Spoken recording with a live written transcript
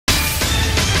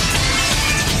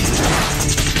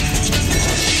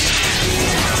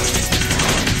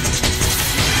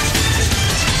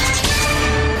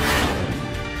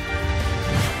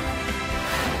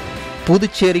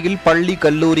புதுச்சேரியில் பள்ளி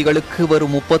கல்லூரிகளுக்கு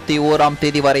வரும் 31ஆம்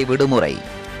தேதி வரை விடுமுறை.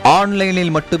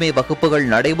 ஆன்லைனில் மட்டுமே வகுப்புகள்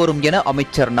நடைபெறும் என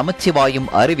அமைச்சர் நமச்சிவாயம்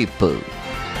அறிவிப்பு.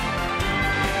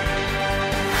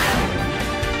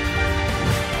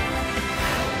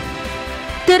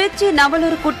 திருச்சி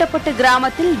நவலூர் குட்டப்பட்டு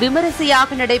கிராமத்தில்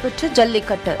விமரிசையாக நடைபெற்ற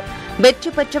ஜல்லிக்கட்டு. வெற்றி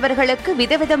பெற்றவர்களுக்கு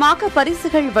விதவிதமாக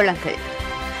பரிசுகள் வழங்கல்.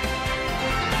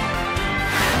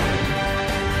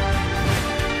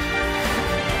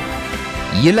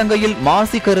 இலங்கையில்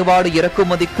மாசி கருவாடு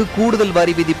இறக்குமதிக்கு கூடுதல்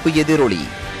வரி விதிப்பு எதிரொலி.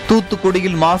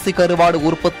 தூத்துக்குடியில் மாசி கருவாடு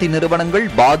உற்பத்தி நிறுவனங்கள்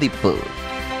பாதிப்பு.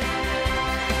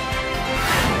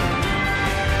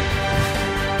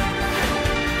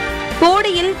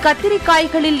 போடியில்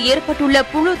கத்திரிக்காய்களில் ஏற்பட்டுள்ள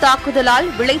புழு தாக்குதலால்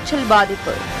விளைச்சல்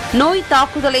பாதிப்பு. நோய்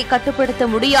தாக்குதலை கட்டுப்படுத்த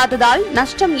முடியாததால்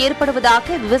நஷ்டம்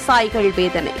ஏற்படுவதாக விவசாயிகள்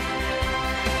வேதனை.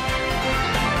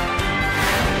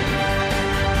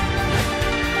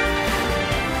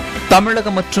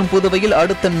 தமிழகம் மற்றும் புதுவையில்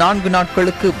அடுத்த 4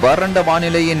 நாட்களுக்கு வறண்ட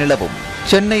வானிலையே நிலவும்.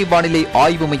 சென்னை வானிலை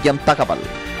ஆய்வு மையம் தகவல்.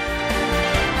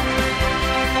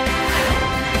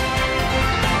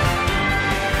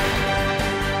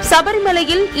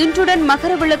 சபரிமலையில் இன்றுடன்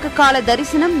மகரவிளக்கு கால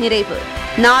தரிசனம் நிறைவு.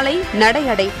 நாளை நடை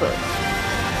அடைப்பு.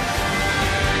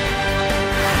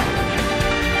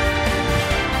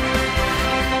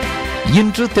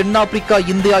 இன்று தென்னாப்பிரிக்கா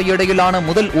இந்தியா இடையிலான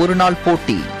முதல் ஒருநாள்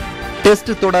போட்டி.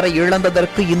 டெஸ்ட் தொடரை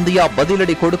இழந்ததற்கு இந்தியா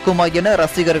பதிலடி கொடுக்குமா என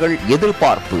ரசிகர்கள்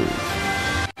எதிர்பார்ப்பு.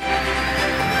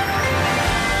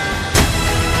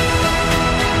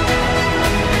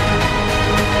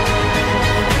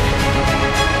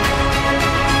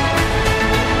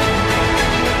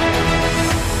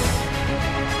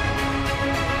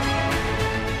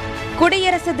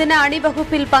 குடியரசு தின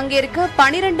அணிவகுப்பில் பங்கேற்க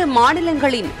 12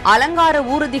 மாநிலங்களின் அலங்கார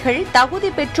ஊர்திகள் தகுதி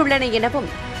பெற்றுள்ளன எனவும்,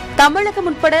 தமிழகம்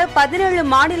உட்பட 17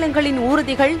 மாநிலங்களின்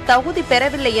ஊர்திகள் தகுதி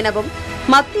பெறவில்லை எனவும்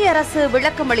மத்திய அரசு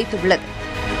விளக்கம் அளித்துள்ளது.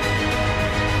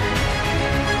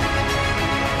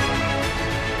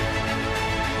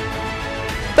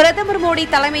 பிரதமர் மோடி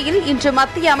தலைமையில் இன்று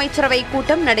மத்திய அமைச்சரவை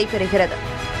கூட்டம் நடைபெறுகிறது.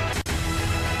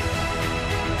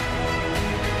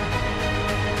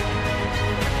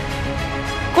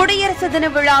 குடியரசு தின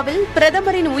விழாவில்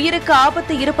பிரதமரின் உயிருக்கு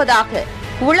ஆபத்து இருப்பதாக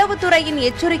உளவுத்துறையின்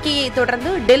எச்சரிக்கையை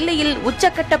தொடர்ந்து டெல்லியில்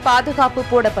உச்சக்கட்ட பாதுகாப்பு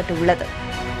போடப்பட்டுள்ளது.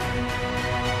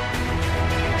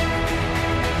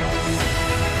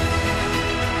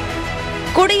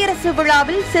 குடியரசு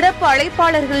விழாவில் சிறப்பு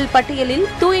அழைப்பாளர்கள் பட்டியலில்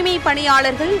தூய்மை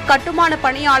பணியாளர்கள், கட்டுமான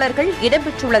பணியாளர்கள்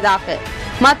இடம்பெற்றுள்ளதாக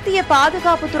மத்திய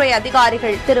பாதுகாப்புத்துறை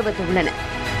அதிகாரிகள் தெரிவித்துள்ளனர்.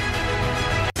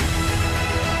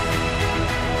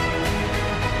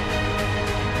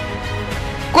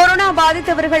 கொரோனா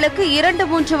பாதித்தவர்களுக்கு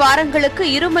 2-3 வாரங்களுக்கு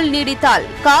இருமல் நீடித்தால்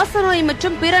காசநோய்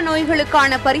மற்றும் பிற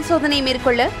நோய்களுக்கான பரிசோதனை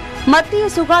மேற்கொள்ள மத்திய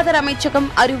சுகாதார அமைச்சகம்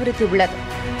அறிவுறுத்தியுள்ளது.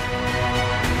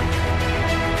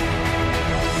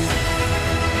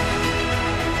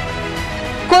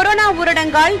 கொரோனா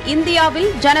ஊரடங்கால் இந்தியாவில்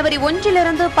ஜனவரி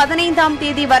 1 15ஆம்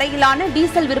தேதி வரையிலான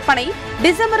டீசல் விற்பனை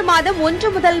டிசம்பர் மாதம்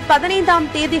 1 முதல்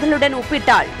 15ஆம் தேதிகளுடன்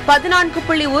ஒப்பிட்டால்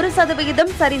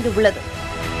 14.1% சரிந்துள்ளது.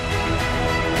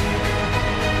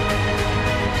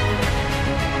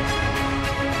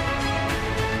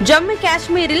 ஜம்மு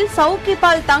காஷ்மீரில்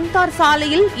சவுக்கிபால் தங்தார்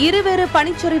சாலையில் இருவேறு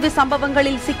பனிச்சரிவு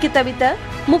சம்பவங்களில் சிக்கித் தவித்த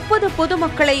 30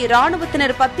 பொதுமக்களை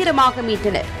ராணுவத்தினர் பத்திரமாக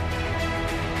மீட்டனர்.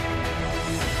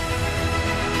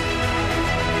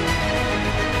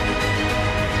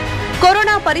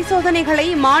 கொரோனா பரிசோதனைகளை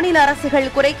மாநில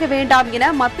அரசுகள் குறைக்க வேண்டாம் என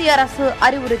மத்திய அரசு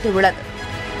அறிவுறுத்தியுள்ளது.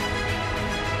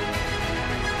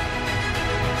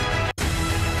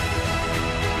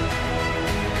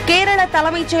 கேரள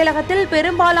தலைமைச் செயலகத்தில்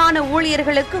பெரும்பாலான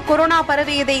ஊழியர்களுக்கு கொரோனா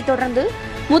பரவியதை தொடர்ந்து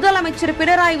முதலமைச்சர்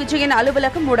பினராயி விஜயன்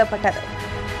அலுவலகம் மூடப்பட்டது.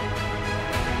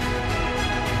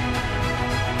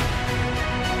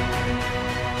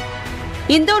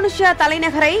 இந்தோனேஷியா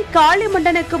தலைநகரை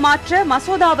காளிமண்டனுக்கு மாற்ற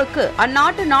மசோதாவுக்கு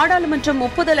அந்நாட்டு நாடாளுமன்றம்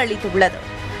ஒப்புதல் அளித்துள்ளது.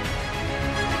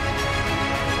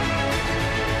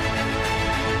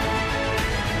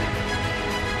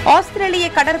 ஆஸ்திரேலிய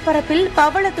கடற்பரப்பில்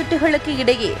பவள திட்டுகளுக்கு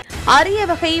இடையே அரிய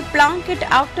வகை பிளாங்கெட்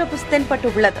ஆக்டோபஸ்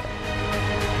தென்பட்டுள்ளது.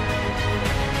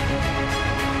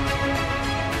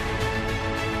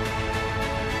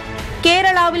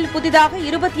 கேரளாவில் புதிதாக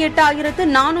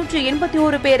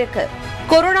 28,481 பேருக்கு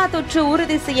கொரோனா தொற்று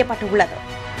உறுதி செய்யப்பட்டுள்ளது.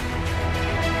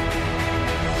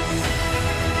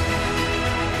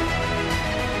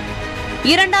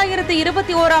 இரண்டாயிரத்து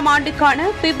 21ஆம் ஆண்டுக்கான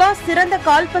பிபா சிறந்த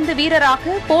கால்பந்து வீரராக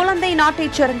போலந்தை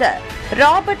நாட்டைச் சேர்ந்த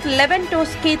ராபர்ட்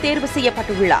லெவன்டோஸ்கி தேர்வு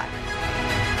செய்யப்பட்டுள்ளார்.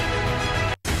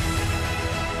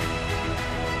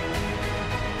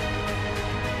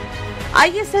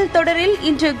 ISL தொடரில்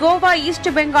இன்று கோவா ஈஸ்ட்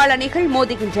பெங்கால் அணிகள்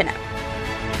மோதுகின்றன.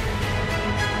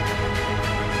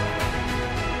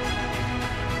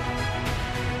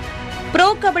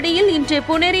 கபடியில் இன்று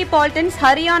புனேரி பால்டன்ஸ்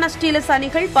ஹரியானா ஸ்டீலர்ஸ்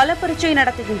அணிகள் பல பரீட்சை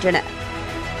நடத்துகின்றன.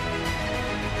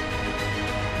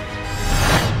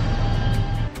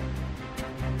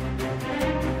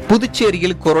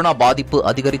 புதுச்சேரியில் கொரோனா பாதிப்பு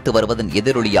அதிகரித்து வருவதன்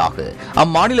எதிரொலியாக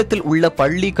அம்மாநிலத்தில் உள்ள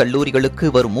பள்ளி கல்லூரிகளுக்கு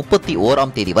வரும்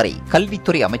 31ஆம் தேதி வரை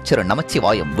கல்வித்துறை அமைச்சர்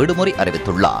நமச்சிவாயம் விடுமுறை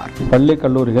அறிவித்துள்ளார். பள்ளி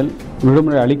கல்லூரிகள்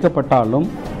விடுமுறை அளிக்கப்பட்டாலும்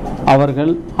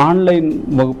அவர்கள் ஆன்லைன்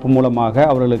வகுப்பு மூலமாக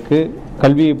அவர்களுக்கு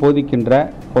கல்வியை போதிக்கின்ற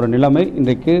ஒரு நிலைமை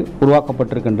இன்றைக்கு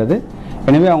உருவாக்கப்பட்டிருக்கின்றது.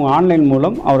 எனவே அவங்க ஆன்லைன்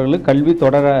மூலம் அவர்களுக்கு கல்வி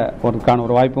தொடர்வதற்கான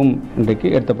ஒரு வாய்ப்பும் இன்றைக்கு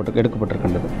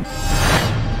எடுக்கப்பட்டிருக்கின்றது.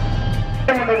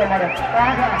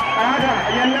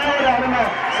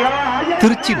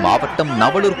 திருச்சி மாவட்டம்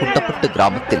நவலூர் குட்டப்பட்டு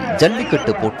கிராமத்தில்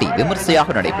ஜல்லிக்கட்டு போட்டி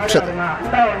விமர்சையாக நடைபெற்றது.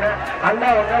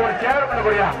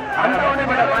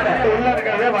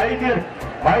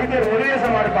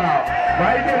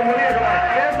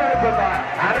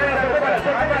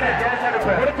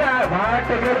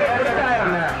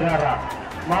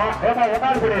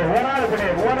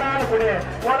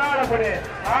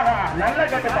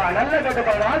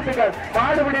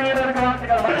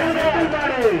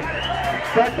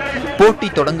 போட்டி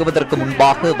தொடங்குவதற்கு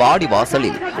முன்பாக வாடி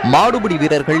வாசலில் மாடுபிடி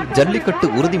வீரர்கள் ஜல்லிக்கட்டு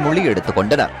உறுதிமொழி எடுத்துக்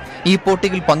கொண்டனர்.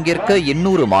 இப்போட்டியில் பங்கேற்க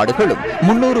 800 மாடுகளும்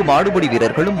 300 மாடுபிடி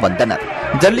வீரர்களும் வந்தனர்.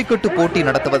 ஜல்லிக்கட்டு போட்டி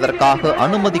நடத்துவதற்காக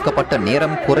அனுமதிக்கப்பட்ட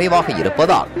நேரம் குறைவாக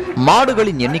இருப்பதால்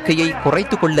மாடுகளின் எண்ணிக்கையை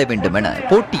குறைத்துக் கொள்ள வேண்டும் என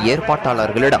போட்டி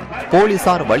ஏற்பாட்டாளர்களிடம்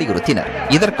போலீசார் வலியுறுத்தினர்.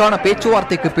 இதற்கான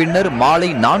பேச்சுவார்த்தைக்கு பின்னர்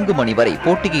மாலை 4 மணி வரை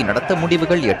போட்டியை நடத்த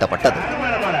முடிவுகள் எட்டப்பட்டது.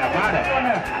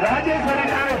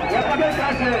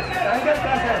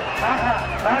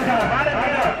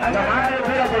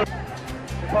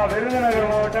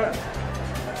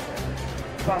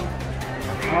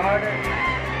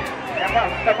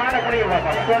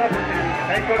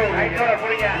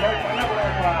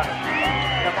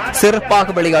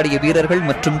 சிறப்பாக விளையாடிய வீரர்கள்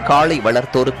மற்றும் காளை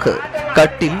வளர்த்தோருக்கு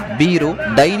கட்டில், பீரோ,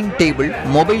 dining table,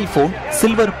 mobile phone,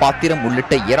 silver பாத்திரம்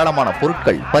உள்ளிட்ட ஏராளமான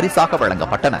பொருட்கள் பரிசாக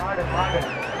வழங்கப்பட்டன.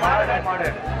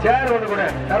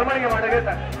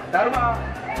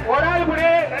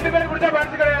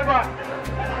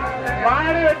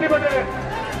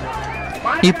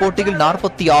 இப்போட்டியில்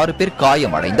 46 பேர்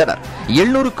காயமடைந்தனர்.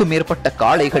 700க்கும் மேற்பட்ட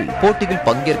காளைகள் போட்டியில்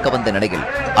பங்கேற்க வந்த நிலையில்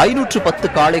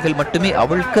 510 காளைகள் மட்டுமே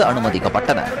அவிழ்க்க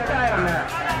அனுமதிக்கப்பட்டன.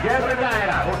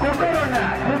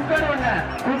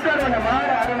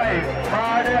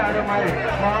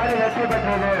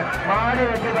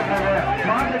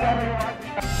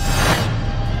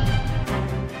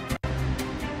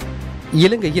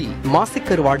 இலங்கையில்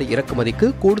மாசிக்கருவாடு இறக்குமதிக்கு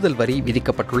கூடுதல் வரி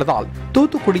விதிக்கப்பட்டுள்ளதால்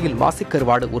தூத்துக்குடியில்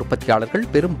மாசிக்கருவாடு உற்பத்தியாளர்கள்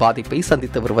பெரும் பாதிப்பை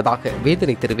சந்தித்து வருவதாக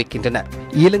வேதனை தெரிவிக்கின்றனர்.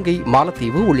 இலங்கை,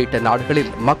 மாலத்தீவு உள்ளிட்ட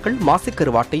நாடுகளில் மக்கள்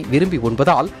மாசிக்கருவாட்டை விரும்பி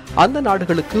உண்பதால் அந்த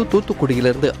நாடுகளுக்கு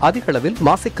தூத்துக்குடியிலிருந்து அதிக அளவில்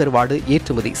மாசிக்கருவாடு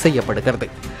ஏற்றுமதி செய்யப்படுகிறது.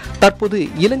 தற்போது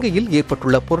இலங்கையில்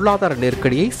ஏற்பட்டுள்ள பொருளாதார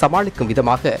நெருக்கடியை சமாளிக்கும்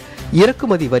விதமாக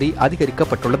இறக்குமதி வரி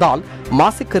அதிகரிக்கப்பட்டுள்ளதால்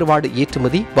மாசிக்கருவாடு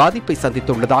ஏற்றுமதி பாதிப்பை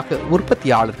சந்தித்துள்ளதாக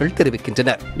உற்பத்தியாளர்கள்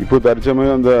தெரிவிக்கின்றனர். இப்போ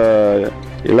தற்சமயம் அந்த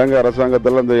இலங்கை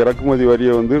அரசாங்கத்தில் அந்த இறக்குமதி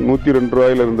வரியை 102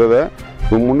 ரூபாயில இருந்ததை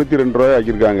 302 ரூபாய்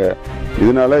ஆக்கியிருக்காங்க.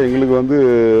 இதனால எங்களுக்கு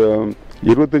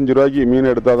 25 ரூபாய்க்கு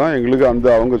மீன் எடுத்தால் தான் எங்களுக்கு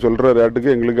அவங்க சொல்கிற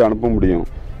ரேட்டுக்கு எங்களுக்கு அனுப்ப முடியும்.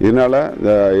 இதனால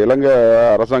இலங்கை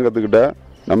அரசாங்கத்துக்கிட்ட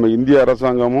நம்ம இந்திய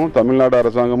அரசாங்கமும் தமிழ்நாடு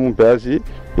அரசாங்கமும் பேசி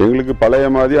எங்களுக்கு பழைய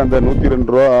மாதிரி அந்த 102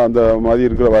 ரூபா அந்த மாதிரி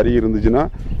இருக்கிற வரி இருந்துச்சுன்னா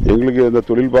எங்களுக்கு இந்த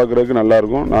தொழில் பார்க்குறதுக்கு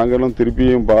நல்லாயிருக்கும். நாங்களும்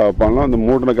திருப்பியும் பண்ணலாம். அந்த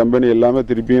மூடின கம்பெனி எல்லாமே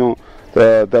திருப்பியும்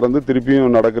திறந்து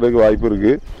திருப்பியும் நடக்கிறதுக்கு வாய்ப்பு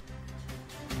இருக்குது.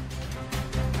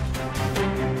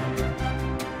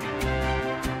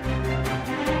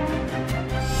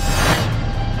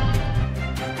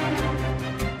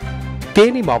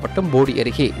 தேனி மாவட்டம் போடி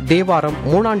அருகே தேவாரம்,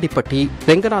 மூணாண்டிப்பட்டி,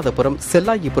 ரெங்கநாதபுரம்,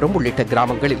 செல்லாயிபுரம் உள்ளிட்ட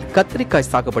கிராமங்களில் கத்திரிக்காய்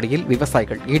சாகுபடியில்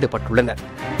விவசாயிகள் ஈடுபட்டுள்ளனர்.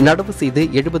 நடவு செய்து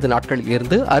 70 நாட்களில்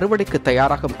இருந்து அறுவடைக்கு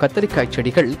தயாராகும் கத்திரிக்காய்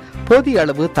செடிகள் போதிய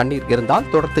அளவு தண்ணீர் இருந்தால்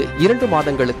தொடர்ந்து 2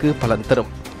 மாதங்களுக்கு பலன் தரும்.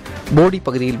 போடி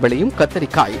பகுதியில் விளையும்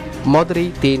கத்திரிக்காய் மதுரை,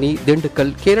 தேனி,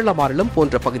 திண்டுக்கல், கேரள மாநிலம்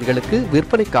போன்ற பகுதிகளுக்கு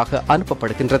விற்பனைக்காக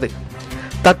அனுப்பப்படுகின்றது.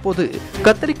 தற்போது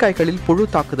கத்திரிக்காய்களில் புழு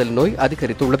தாக்குதல் நோய்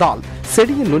அதிகரித்துள்ளதால்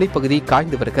செடியின் நுனிப்பகுதி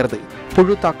காய்ந்து வருகிறது.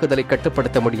 புழு தாக்குதலை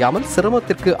கட்டுப்படுத்த முடியாமல்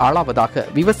சிரமத்திற்கு ஆளாவதாக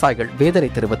விவசாயிகள் வேதனை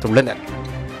தெரிவித்துள்ளனர்.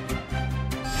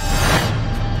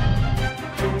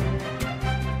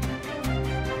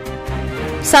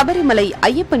 சபரிமலை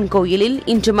ஐயப்பன் கோயிலில்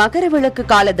இன்று மகர விளக்கு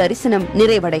கால தரிசனம்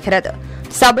நிறைவடைகிறது.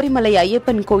 சபரிமலை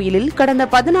ஐயப்பன் கோயிலில் கடந்த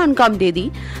 14ஆம் தேதி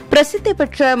பிரசித்தி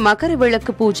பெற்ற மகர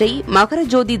விளக்கு பூஜை, மகர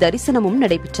ஜோதி தரிசனமும்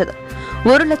நடைபெற்றது.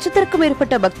 1 லட்சத்திற்கும்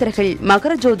மேற்பட்ட பக்தர்கள்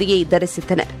மகர ஜோதியை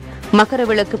தரிசித்தனர்.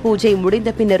 மகரவிளக்கு பூஜை முடிந்த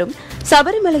பின்னரும்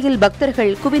சபரிமலையில்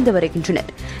பக்தர்கள் குவிந்து வருகின்றனர்.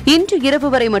 இன்று இரவு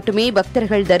வரை மட்டுமே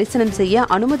பக்தர்கள் தரிசனம் செய்ய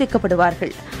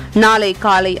அனுமதிக்கப்படுவார்கள். நாளை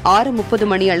காலை 6:30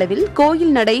 மணி அளவில்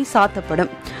கோயில் நடை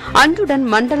சாத்தப்படும். அன்றுடன்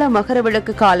மண்டல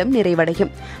மகரவிளக்கு காலம்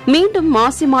நிறைவடையும். மீண்டும்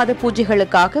மாசி மாத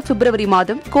பூஜைகளுக்காக பிப்ரவரி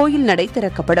மாதம் கோயில் நடை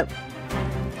திறக்கப்படும்.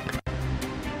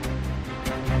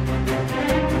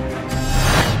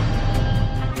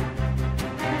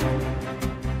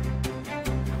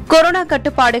 கொரோனா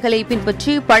கட்டுப்பாடுகளை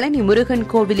பின்பற்றி பழனி முருகன்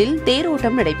கோவிலில்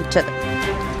தேரோட்டம் நடைபெற்றது.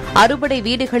 அறுபடை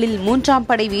வீடுகளில் 3ஆம்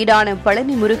படை வீடான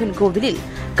பழனி முருகன் கோவிலில்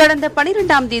கடந்த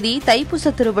 12ஆம் தேதி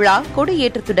தைப்பூச திருவிழா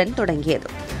கொடியேற்றத்துடன் தொடங்கியது.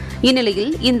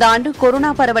 இந்நிலையில் இந்த ஆண்டு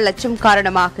கொரோனா பரவல் அச்சம்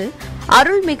காரணமாக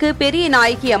அருள்மிகு பெரிய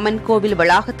நாயகி அம்மன் கோவில்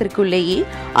வளாகத்திற்குள்ளேயே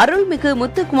அருள்மிகு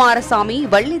முத்துக்குமாரசாமி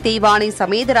வள்ளி தெய்வானை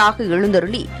சமேதராக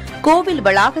எழுந்தருளி கோவில்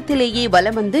வளாகத்திலேயே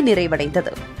வலம் வந்து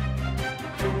நிறைவடைந்தது.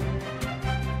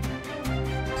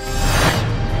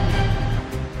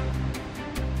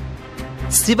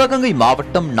 சிவகங்கை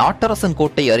மாவட்டம்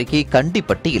நாட்டரசன்கோட்டை அருகே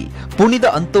கண்டிப்பட்டியில் புனித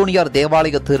அந்தோணியார்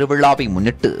தேவாலய திருவிழாவை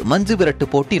முன்னிட்டு மஞ்சு விரட்டு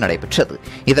போட்டி நடைபெற்றது.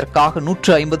 இதற்காக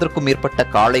 150க்கும் மேற்பட்ட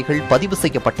காளைகள் பதிவு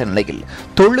செய்யப்பட்ட நிலையில்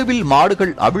தொழுவில்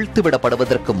மாடுகள்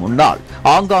அவிழ்த்துவிடப்படுவதற்கு முன்னால்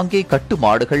ஆங்காங்கே கட்டு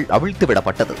மாடுகள்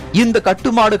அவிழ்த்துவிடப்பட்டது. இந்த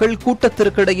கட்டு மாடுகள்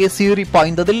கூட்டத்திற்கிடையே சீறி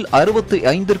பாய்ந்ததில்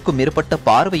 65க்கும் மேற்பட்ட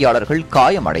பார்வையாளர்கள்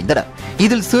காயமடைந்தனர்.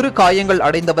 இதில் சிறு காயங்கள்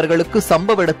அடைந்தவர்களுக்கு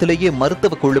சம்பவ இடத்திலேயே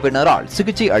மருத்துவ குழுவினரால்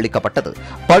சிகிச்சை அளிக்கப்பட்டது.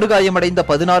 படுகாயமடைந்த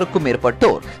 16க்கும்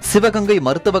மேற்பட்டோர் சிவகங்கை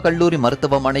மருத்துவக் கல்லூரி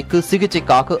மருத்துவமனைக்கு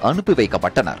சிகிச்சைக்காக அனுப்பி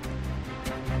வைக்கப்பட்டனர்.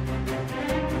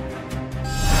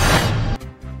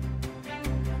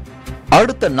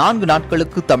 அடுத்த 4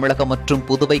 நாட்களுக்கு தமிழகம் மற்றும்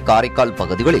புதுவை காரைக்கால்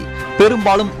பகுதிகளில்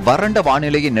பெரும்பாலும் வறண்ட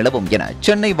வானிலையே நிலவும் என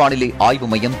சென்னை வானிலை ஆய்வு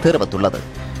மையம் தெரிவித்துள்ளது.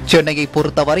 சென்னையை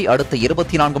பொறுத்தவரை அடுத்த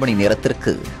 24 மணி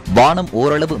நேரத்திற்கு வானம்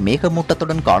ஓரளவு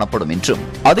மேகமூட்டத்துடன் காணப்படும் என்றும்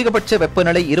அதிகபட்ச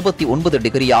வெப்பநிலை 29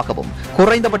 டிகிரியாகவும்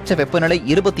குறைந்தபட்ச வெப்பநிலை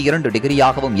 22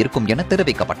 டிகிரியாகவும் இருக்கும் என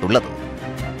தெரிவிக்கப்பட்டுள்ளது.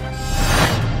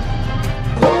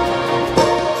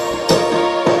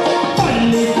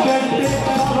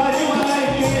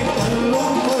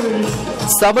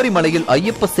 சபரிமலையில்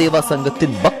ஐயப்ப சேவா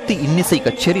சங்கத்தின் பக்தி இன்னிசை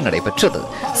கச்சேரி நடைபெற்றது.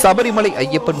 சபரிமலை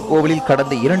ஐயப்பன் கோவிலில்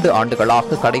கடந்த 2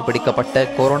 ஆண்டுகளாக கடைபிடிக்கப்பட்ட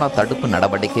கொரோனா தடுப்பு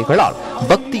நடவடிக்கைகளால்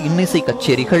பக்தி இன்னிசை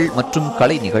கச்சேரிகள் மற்றும்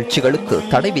கலை நிகழ்ச்சிகளுக்கு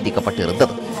தடை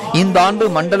விதிக்கப்பட்டிருந்தது. இந்த ஆண்டு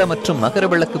மண்டல மற்றும்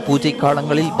மகரவிளக்கு பூஜை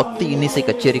காலங்களில் பக்தி இன்னிசை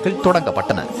கச்சேரிகள்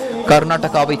தொடங்கப்பட்டன.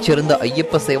 கர்நாடகாவைச் சேர்ந்த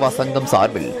ஐயப்ப சேவா சங்கம்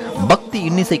சார்பில் பக்தி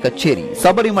இன்னிசை கச்சேரி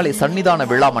சபரிமலை சன்னிதான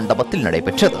விழா மண்டபத்தில்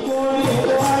நடைபெற்றது.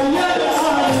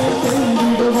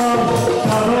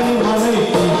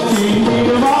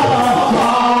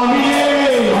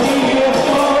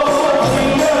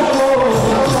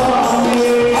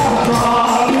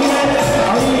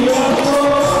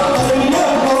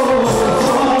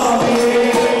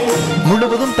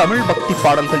 முழுவதும் தமிழ் பக்தி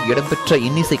பாடல்கள் இடம்பெற்ற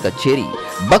இன்னிசை கச்சேரி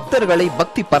பக்தர்களை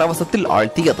பக்தி பரவசத்தில்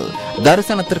ஆழ்த்தியது.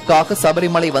 தரிசனத்திற்காக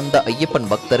சபரிமலை வந்த ஐயப்பன்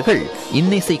பக்தர்கள்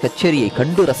இன்னிசை கச்சேரியை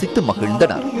கண்டு ரசித்து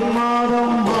மகிழ்ந்தனர்.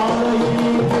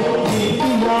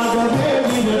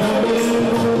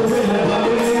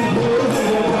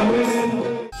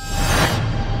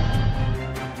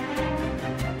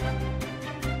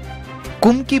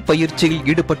 கும்கி பயிற்சியில்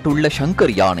ஈடுபட்டுள்ள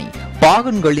சங்கர் யானை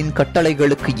பாகன்களின்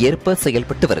கட்டளைகளுக்கு ஏற்ப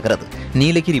செயல்பட்டு வருகிறது.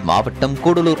 நீலகிரி மாவட்டம்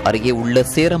கூடலூர் அருகே உள்ள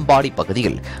சேரம்பாடி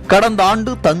பகுதியில் கடந்த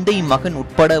ஆண்டு தந்தை மகன்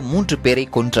உட்பட 3 பேரை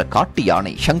கொன்ற காட்டு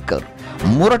யானை சங்கர்.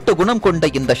 முரட்டு குணம் கொண்ட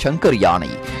இந்த சங்கர் யானை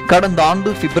கடந்த ஆண்டு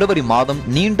பிப்ரவரி மாதம்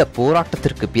நீண்ட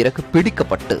போராட்டத்திற்கு பிறகு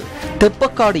பிடிக்கப்பட்டு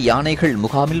தெப்பக்காடு யானைகள்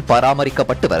முகாமில்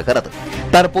பராமரிக்கப்பட்டு வருகிறது.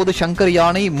 தற்போது சங்கர்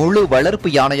யானை முழு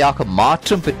வளர்ப்பு யானையாக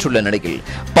மாற்றம் பெற்றுள்ள நிலையில்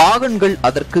பாகன்கள்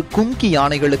அதற்கு கும்கி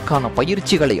யானைகளுக்கான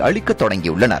பயிற்சிகளை அளிக்க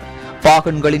தொடங்கியுள்ளனர்.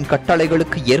 பாகன்களின்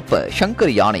கட்டளைகளுக்கு ஏற்ப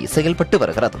சங்கர் யானை செயல்பட்டு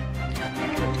வருகிறது.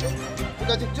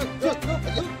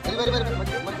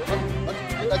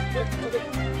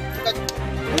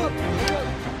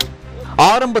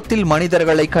 ஆரம்பத்தில்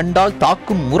மனிதர்களை கண்டால்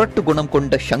தாக்கும் முரட்டு குணம்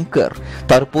கொண்ட சங்கர்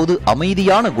தற்போது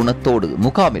அமைதியான குணத்தோடு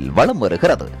முகாமில் வலம்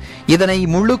வருகிறது. இதனை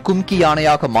முழு கும்கி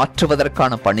யானையாக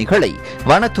மாற்றுவதற்கான பணிகளை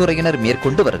வனத்துறையினர்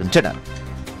மேற்கொண்டு வருகின்றனர்.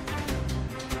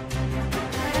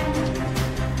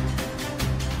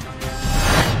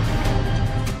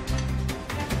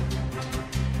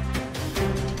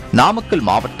 நாமக்கல்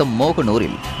மாவட்டம்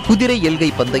மோகனூரில் குதிரை எல்கை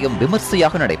பந்தயம்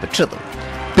விமர்சையாக நடைபெற்றது.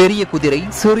 பெரிய குதிரை,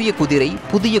 சிறிய குதிரை,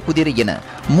 புதிய குதிரை என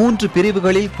 3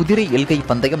 பிரிவுகளில் குதிரை எல்கை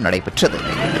பந்தயம் நடைபெற்றது.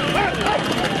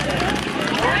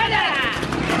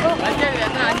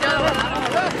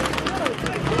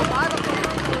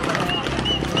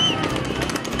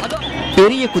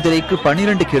 பெரிய குதிரைக்கு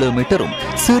 12 கிலோமீட்டரும்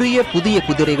சிறிய புதிய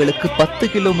குதிரைகளுக்கு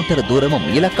 10 கிலோமீட்டர் தூரமும்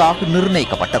இலக்காக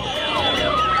நிர்ணயிக்கப்பட்டது.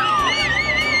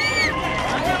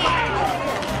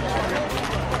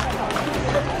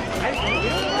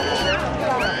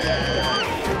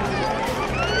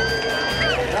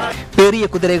 பெரிய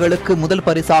குதிரைகளுக்கு முதல்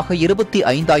பரிசாக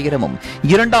 25,000-ம்,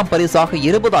 இரண்டாம் பரிசாக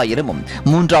 20,000-ம்,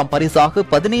 மூன்றாம் பரிசாக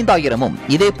 15,000-ம்,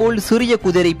 இதேபோல் சிறிய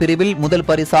குதிரை பிரிவில் முதல்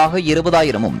பரிசாக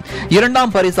 20,000-ம்,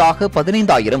 இரண்டாம் பரிசாக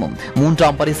 15,000-ம்,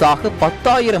 மூன்றாம் பரிசாக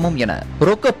 10,000-ம் என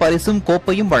ரொக்க பரிசும்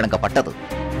கோப்பையும் வழங்கப்பட்டது.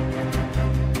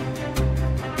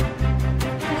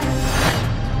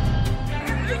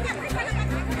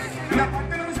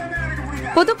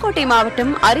 புதுக்கோட்டை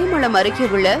மாவட்டம் அரிமளம் அருகே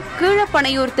உள்ள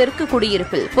கீழப்பனையூர் தெற்கு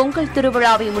குடியிருப்பில் பொங்கல்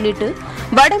திருவிழாவை முன்னிட்டு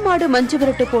வடமாடு மஞ்சு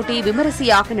விரட்டு போட்டி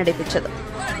விமரிசையாக நடைபெற்றது.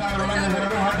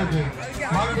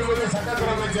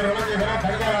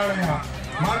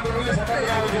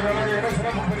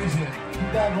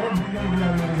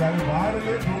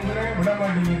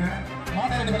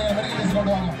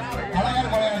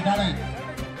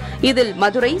 இதில்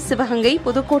மதுரை, சிவகங்கை,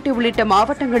 புதுக்கோட்டை உள்ளிட்ட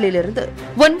மாவட்டங்களிலிருந்து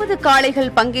 9 காளைகள்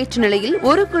பங்கேற்ற நிலையில்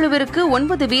ஒரு குழுவிற்கு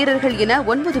 9 வீரர்கள் என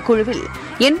 9 குழுவில்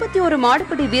 81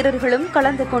 மாடுபிடி வீரர்களும்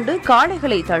கலந்து கொண்டு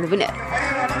காளைகளை தழுவினர்.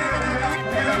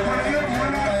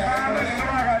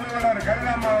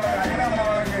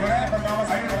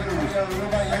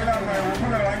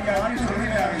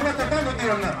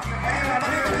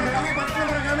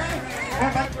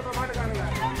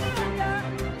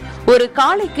 ஒரு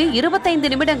காளைக்கு 25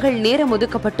 நிமிடங்கள் நேரம்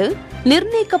ஒதுக்கப்பட்டு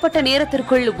நிர்ணயிக்கப்பட்ட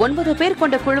நேரத்திற்குள் 9 பேர்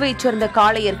கொண்ட குழுவைச் சேர்ந்த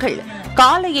காளையர்கள்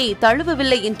காளையை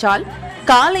தழுவவில்லை என்றால்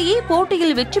காளையே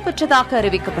போட்டியில் வெற்றி பெற்றதாக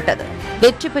அறிவிக்கப்பட்டது.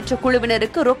 வெற்றி பெற்ற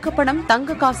குழுவினருக்கு ரொக்கப்பணம்,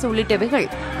 தங்க காசு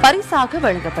உள்ளிட்டவைகள் பரிசாக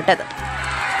வழங்கப்பட்டது.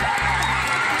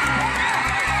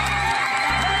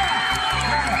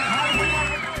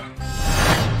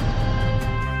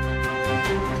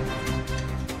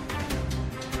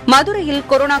 மதுரையில்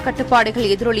கொரோனா கட்டுப்பாடுகள்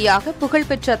எதிரொலியாக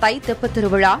புகழ்பெற்ற தை தெப்பத்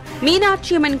திருவிழா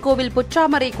மீனாட்சியம்மன் கோவில்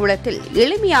புற்றாமரை குளத்தில்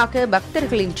எளிமையாக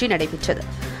பக்தர்களின்றி நடைபெற்றது.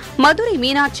 மதுரை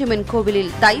மீனாட்சியம்மன்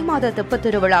கோவிலில் தை மாத தெப்பத்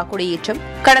திருவிழா கொடியேற்றம்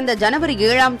கடந்த ஜனவரி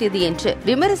 7ஆம் தேதியன்று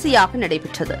விமரிசையாக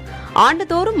நடைபெற்றது.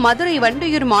 ஆண்டுதோறும் மதுரை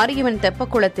வண்டியூர் மாரியம்மன்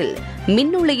தெப்பக்குளத்தில்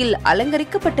மின்னுளையில்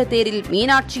அலங்கரிக்கப்பட்ட தேரில்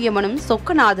மீனாட்சியம்மனும்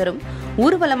சொக்கநாதரும்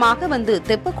ஊர்வலமாக வந்து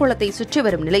தெப்பக்குளத்தை சுற்றி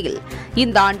வரும் நிலையில்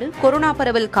இந்த ஆண்டு கொரோனா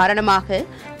பரவல் காரணமாக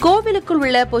கோவிலுக்குள்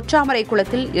உள்ள பொற்றாமரை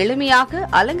குளத்தில் எளிமையாக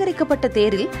அலங்கரிக்கப்பட்ட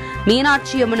தேரில்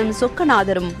மீனாட்சியம்மனும்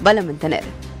சொக்கநாதரும் வலம் வந்தனர்.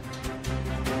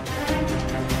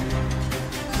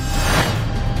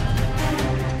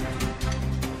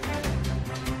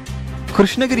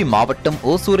 கிருஷ்ணகிரி மாவட்டம்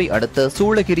ஓசூரை அடுத்த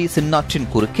சூளகிரி சின்னாற்றின்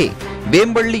குறுக்கே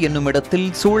வேம்பள்ளி என்னுமிடத்தில்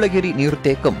சூளகிரி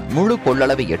நீர்த்தேக்கம் முழு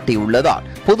கொள்ளளவை எட்டியுள்ளதால்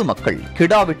பொதுமக்கள்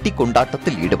கிடாவெட்டி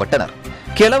கொண்டாட்டத்தில் ஈடுபட்டனர்.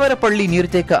 கெலவரப்பள்ளி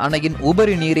நீர்த்தேக்க அணையின்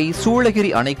உபரி நீரை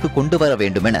சூளகிரி அணைக்கு கொண்டுவர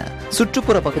வேண்டுமென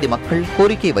சுற்றுப்புற பகுதி மக்கள்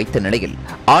கோரிக்கை வைத்த நிலையில்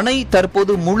அணை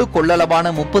தற்போது முழு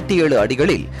கொள்ளளவான 37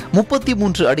 அடிகளில்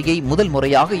 33 அடியை முதல்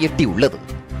முறையாக எட்டியுள்ளது.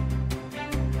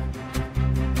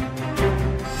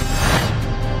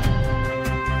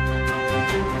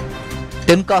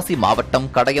 தென்காசி மாவட்டம்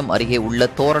கடையம் அருகே உள்ள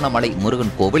தோரணமலை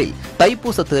முருகன் கோவிலில்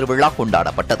தைப்பூச திருவிழா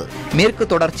கொண்டாடப்பட்டது. மேற்கு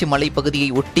தொடர்ச்சி மலைப்பகுதியை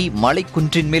ஒட்டி மலை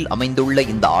குன்றின் மேல் அமைந்துள்ள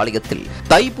இந்த ஆலயத்தில்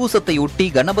தைப்பூசத்தை ஒட்டி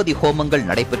கணபதி ஹோமங்கள்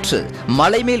நடைபெற்று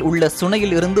மலைமேல் உள்ள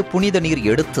சுனையில் இருந்து புனித நீர்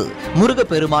எடுத்து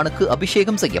முருகப்பெருமானுக்கு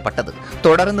அபிஷேகம் செய்யப்பட்டது.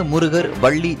 தொடர்ந்து முருகர்,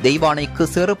 வள்ளி தெய்வானைக்கு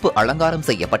சிறப்பு அலங்காரம்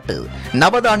செய்யப்பட்டு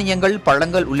நவதானியங்கள்,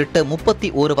 பழங்கள் உள்ளிட்ட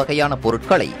 31 வகையான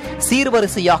பொருட்களை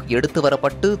சீர்வரிசையாக எடுத்து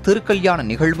வரப்பட்டு திருக்கல்யாண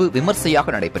நிகழ்வு விமர்சையாக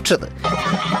நடைபெற்றது.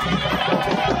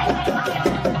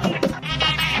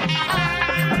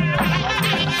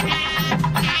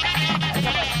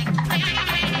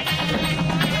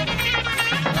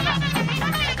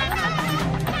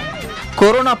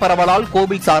 கொரோனா பரவலால்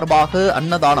கோவில் சார்பாக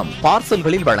அன்னதானம்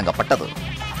பார்சல்களில் வழங்கப்பட்டது.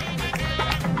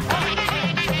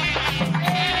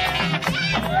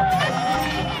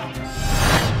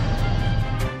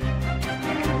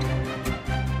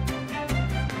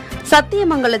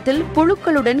 சத்தியமங்கலத்தில்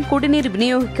புழுக்களுடன் குடிநீர்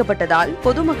விநியோகிக்கப்பட்டதால்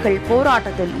பொதுமக்கள்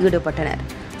போராட்டத்தில் ஈடுபட்டனர்.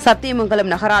 சத்தியமங்கலம்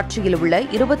நகராட்சியில் உள்ள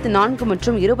 24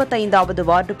 மற்றும் 25வது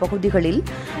வார்டு பகுதிகளில்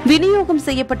விநியோகம்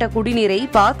செய்யப்பட்ட குடிநீரை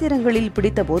பாத்திரங்களில்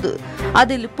பிடித்தபோது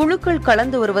அதில் புழுக்கள்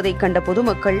கலந்து வருவதைக் கண்ட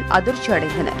பொதுமக்கள் அதிர்ச்சி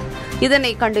அடைந்தனர்.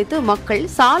 இதனை கண்டித்து மக்கள்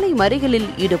சாலை மறியலில்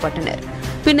ஈடுபட்டனர்.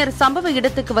 பின்னர் சம்பவ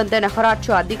இடத்துக்கு வந்த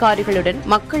நகராட்சி அதிகாரிகளுடன்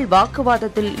மக்கள்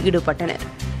வாக்குவாதத்தில் ஈடுபட்டனர்.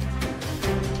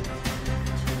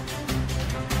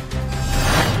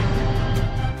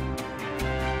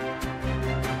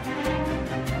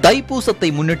 தைப்பூசத்தை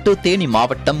முன்னிட்டு தேனி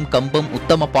மாவட்டம் கம்பம்,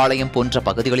 உத்தமபாளையம் போன்ற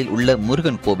பகுதிகளில் உள்ள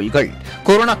முருகன் கோவில்கள்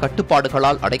கொரோனா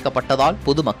கட்டுப்பாடுகளால் அடைக்கப்பட்டதால்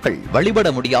பொதுமக்கள்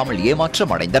வழிபட முடியாமல்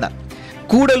ஏமாற்றம் அடைந்தனர்.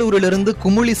 கூடலூரிலிருந்து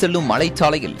குமுளி செல்லும்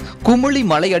மலைச்சாலையில் குமுளி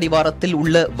மலை அடிவாரத்தில்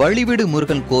உள்ள வழிவிடு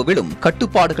முருகன் கோவிலும்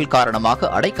கட்டுப்பாடுகள்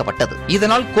காரணமாக அடைக்கப்பட்டது.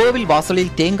 இதனால் கோவில்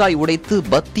வாசலில் தேங்காய் உடைத்து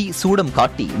பத்தி, சூடம்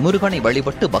காட்டி முருகனை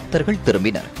வழிபட்டு பக்தர்கள்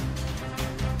திரும்பினர்.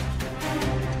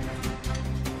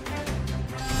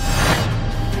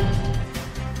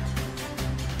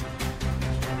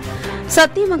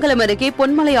 சத்தியமங்கலம் அருகே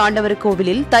பொன்மலை ஆண்டவர்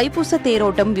கோவிலில் தைப்பூச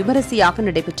தேரோட்டம் விமரிசையாக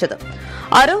நடைபெற்றது.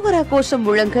 அரோகரா கோஷம்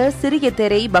முழங்க சிறிய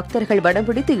தேரை பக்தர்கள்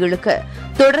வடம்பிடித்து இழுக்க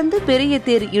தொடர்ந்து பெரிய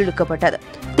தேர் இழுக்கப்பட்டது.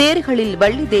 தேர்களில்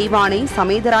வள்ளி தெய்வானை,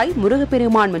 சமேதராய்,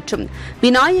 முருகப்பெருமான் மற்றும்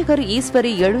விநாயகர்,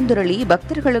 ஈஸ்வரி எழுந்துருளி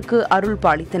பக்தர்களுக்கு அருள்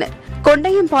பாலித்தனர்.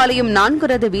 கொண்டையம்பாளையம் 4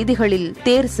 ரத வீதிகளில்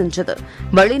தேர் சென்றது.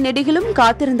 வழிநெடுகிலும்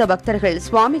காத்திருந்த பக்தர்கள்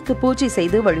சுவாமிக்கு பூஜை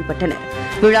செய்து வழிபட்டனர்.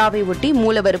 விழாவை ஒட்டி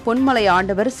மூலவர் பொன்மலை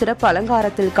ஆண்டவர் சிறப்பு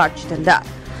அலங்காரத்தில் காட்சி தந்தார்.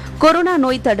 கொரோனா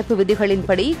நோய் தடுப்பு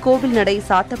விதிகளின்படி கோவில் நடை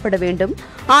சாத்தப்பட வேண்டும்.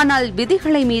 ஆனால்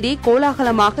விதிகளை மீறி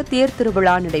கோலாகலமாக தேர்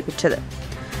திருவிழா நடைபெற்றது.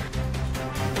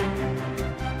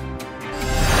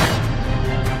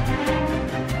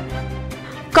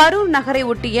 கரூர் நகரை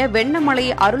ஒட்டிய வெண்ணமலை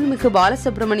அருள்மிகு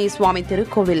பாலசுப்ரமணிய சுவாமி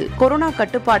திருக்கோவில் கொரோனா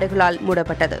கட்டுப்பாடுகளால்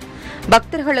மூடப்பட்டது.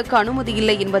 பக்தர்களுக்கு அனுமதி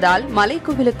இல்லை என்பதால்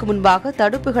மலைக்கோவிலுக்கு முன்பாக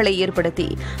தடுப்புகளை ஏற்படுத்தி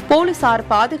போலீசார்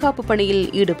பாதுகாப்பு பணியில்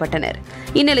ஈடுபட்டனர்.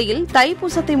 இந்நிலையில்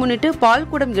தைப்பூசத்தை முன்னிட்டு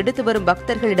பால்குடம் எடுத்து வரும்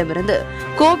பக்தர்களிடமிருந்து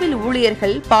கோவில்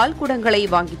ஊழியர்கள் பால்குடங்களை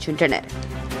வாங்கிச் சென்றனர்.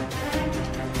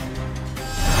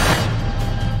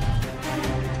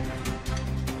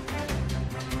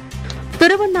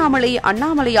 திருவண்ணாமலை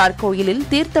அண்ணாமலையார் கோயிலில்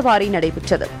தீர்த்தவாரி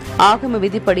நடைபெற்றது. ஆகம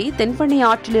விதிப்படி தென்பண்ணை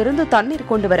ஆற்றிலிருந்து தண்ணீர்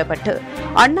கொண்டுவரப்பட்டு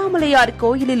அண்ணாமலையார்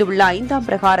கோயிலில் உள்ள 5ஆம்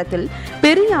பிரகாரத்தில்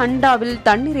பெரிய அண்டாவில்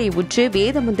தண்ணீரை ஊற்றி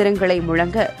வேத மந்திரங்களை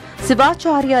முழங்க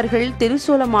சிவாச்சாரியார்கள்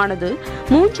திருசூலமானது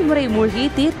 3 முறை மூழ்கி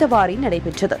தீர்த்தவாரி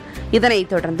நடைபெற்றது.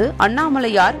 இதனைத் தொடர்ந்து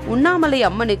அண்ணாமலையார் உண்ணாமலை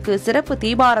அம்மனுக்கு சிறப்பு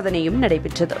தீபாராதனையும்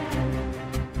நடைபெற்றது.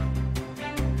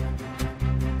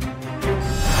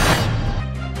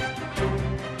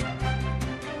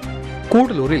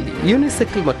 கூடலூரில்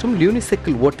யூனிசைக்கிள் மற்றும்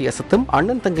யூனிசைக்கிள் ஓட்டி அசத்தும்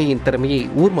அண்ணன் தங்கையின் திறமையை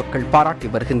ஊர் மக்கள் பாராட்டி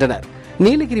வருகின்றனர்.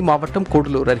 நீலகிரி மாவட்டம்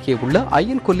கூடலூர் அருகே உள்ள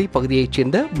ஐயன்கொல்லி பகுதியைச்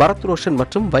சேர்ந்த பரத் ரோஷன்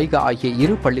மற்றும் வைகா ஆகிய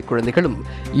 2 பள்ளி குழந்தைகளும்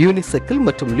யூனிசைக்கிள்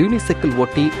மற்றும் யூனிசைக்கிள்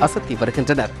ஓட்டி அசத்தி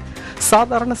வருகின்றனர்.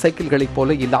 சாதாரண சைக்கிள்களைப்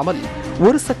போல இல்லாமல்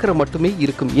ஒரு சக்கரம் மட்டுமே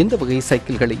இருக்கும் இந்த வகை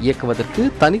சைக்கிள்களை இயக்குவதற்கு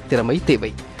தனித்திறமை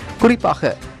தேவை.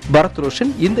 குறிப்பாக பரத்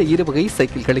ரோஷன் இந்த 2 வகை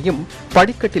சைக்கிள்களையும்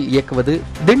படிக்கட்டில் இயக்குவது,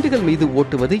 திண்டுகள் மீது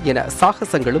ஓட்டுவது என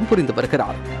சாகசங்களும் புரிந்து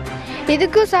வருகிறார்.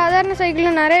 இதுக்கும் சாதாரண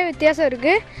சைக்கிளும் நிறைய வித்தியாசம்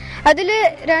இருக்கு. அதில்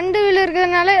 2 வீல்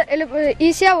இருக்கிறதுனால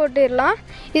ஈஸியாக ஓட்டிடலாம்.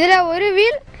 இதில் ஒரு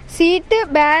வீல் சீட்டு,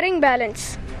 பேரிங்கில்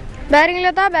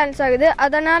தான் பேலன்ஸ் ஆகுது.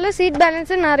 அதனால் சீட்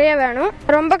பேலன்ஸு நிறைய வேணும்.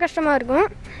 ரொம்ப கஷ்டமாக இருக்கும்.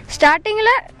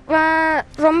 ஸ்டார்டிங்கில்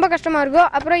ரொம்ப கஷ்டமாக இருக்கும்.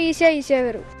 அப்புறம் ஈஸியாக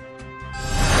வரும்.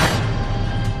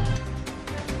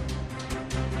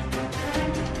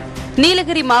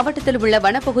 நீலகிரி மாவட்டத்தில் உள்ள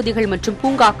வனப்பகுதிகள் மற்றும்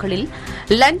பூங்காக்களில்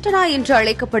லண்டனா என்று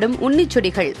அழைக்கப்படும் உன்னிச்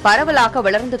செடிகள் பரவலாக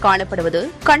வளர்ந்து காணப்படுவது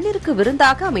கண்ணிற்கு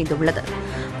விருந்தாக அமைந்துள்ளது.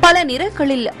 பல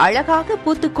நிறங்களில் அழகாக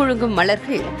பூத்துக் குலுங்கும்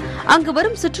மலர்கள் அங்கு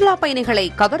வரும் சுற்றுலா பயணிகளை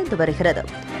கவர்ந்து வருகிறது.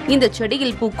 இந்த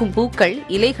செடியில் பூக்கும் பூக்கள்,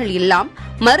 இலைகள் எல்லாம்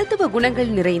மருத்துவ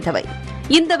குணங்கள் நிறைந்தவை.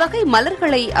 இந்த வகை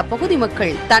மலர்களை அப்பகுதி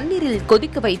மக்கள் தண்ணீரில்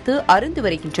கொதிக்க வைத்து அருந்து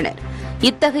வருகின்றனர்.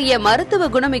 இத்தகைய மருத்துவ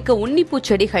குணமிக்க உன்னிப்பூ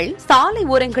செடிகள் சாலை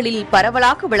ஓரங்களில்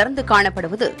பரவலாக வளர்ந்து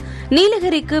காணப்படுவது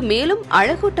நீலகிரிக்கு மேலும்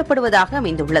அழகூட்டப்படுவதாக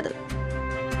அமைந்துள்ளது.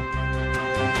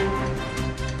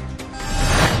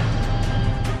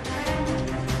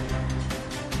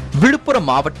 விழுப்புரம்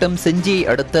மாவட்டம் செஞ்சியை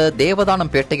அடுத்த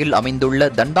தேவதானம்பேட்டையில் அமைந்துள்ள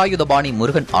தண்டாயுதபாணி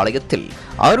முருகன் ஆலயத்தில்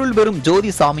அருள் பெறும்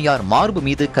ஜோதி சாமியார் மார்பு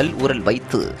மீது கல் உரல்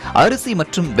வைத்து அரிசி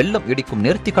மற்றும் வெல்லம் இடிக்கும்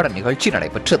நேர்த்திக்கடன் நிகழ்ச்சி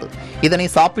நடைபெற்றது. இதனை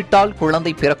சாப்பிட்டால்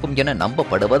குழந்தை பிறக்கும் என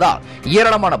நம்பப்படுவதால்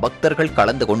ஏராளமான பக்தர்கள்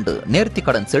கலந்து கொண்டு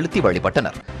நேர்த்திக்கடன் செலுத்தி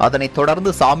வழிபட்டனர். அதனைத்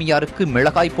தொடர்ந்து சாமியாருக்கு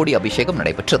மிளகாய் பொடி அபிஷேகம்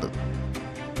நடைபெற்றது.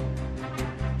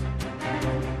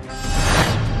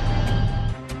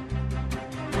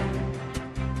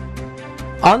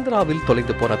 ஆந்திராவில்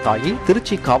தொலைந்து போன தாயை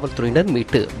திருச்சி காவல்துறையினர்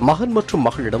மீட்டு மகன் மற்றும்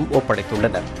மகளிடம்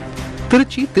ஒப்படைத்துள்ளனர்.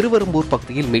 திருச்சி திருவெரும்பூர்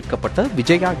பகுதியில் மீட்கப்பட்ட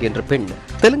விஜயா என்ற பெண்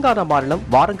தெலுங்கானா மாநிலம்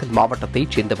வாரங்கல்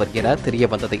மாவட்டத்தைச் சேர்ந்தவர் என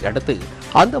தெரியவந்ததை அடுத்து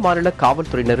அந்த மாநில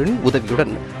காவல்துறையினரின்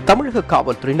உதவியுடன் தமிழக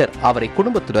காவல்துறையினர் அவரை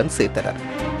குடும்பத்துடன் சேர்த்தனர்.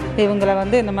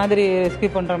 இவங்களை இந்த மாதிரி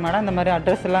ரெஸ்கியூ பண்ணுற மேடம், இந்த மாதிரி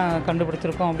அட்ரஸ் எல்லாம்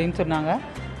கண்டுபிடிச்சிருக்கோம் அப்படின்னு சொன்னாங்க.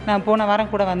 நான் போன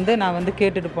வாரம் கூட நான்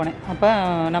கேட்டுட்டு போனேன். அப்போ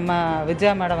நம்ம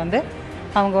விஜயா மேடம்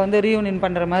அவங்க ரீயூனியன்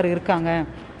பண்ணுற மாதிரி இருக்காங்க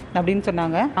அப்படின்னு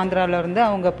சொன்னாங்க. ஆந்திராவில்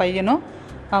அவங்க பையனும்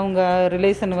அவங்க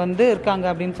ரிலேஷன் இருக்காங்க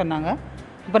அப்படின்னு சொன்னாங்க.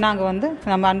 இப்போ நாங்கள்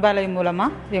நம்ம அன்பாலயம்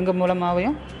மூலமாக எங்கள்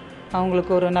மூலமாகவும்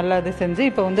அவங்களுக்கு ஒரு நல்ல இது செஞ்சு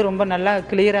இப்போ ரொம்ப நல்லா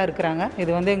கிளியராக இருக்கிறாங்க.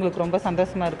 இது எங்களுக்கு ரொம்ப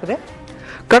சந்தோஷமாக இருக்குது.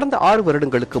 கடந்த 6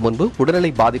 வருடங்களுக்கு முன்பு உடல்நிலை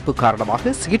பாதிப்பு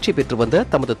காரணமாக சிகிச்சை பெற்று வந்த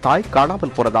தமது தாய்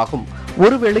காணாமல் போனதாகவும்,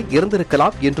 ஒருவேளை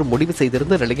இறந்திருக்கலாம் என்று முடிவு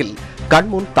செய்திருந்த நிலையில்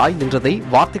கண்முன் தாய் நின்றதை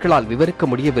வார்த்தைகளால் விவரிக்க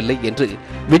முடியவில்லை என்று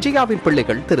விஜயாவின்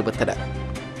பிள்ளைகள் தெரிவித்தனர்.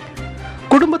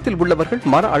 குடும்பத்தில் உள்ளவர்கள்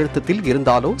மன அழுத்தத்தில்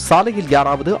இருந்தாலோ சாலையில்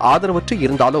யாராவது ஆதரவற்று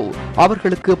இருந்தாலோ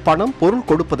அவர்களுக்கு பணம் பொருள்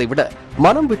கொடுப்பதை விட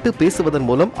மனம் விட்டு பேசுவதன்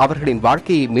மூலம் அவர்களின்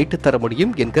வாழ்க்கையை மீட்டுத் தர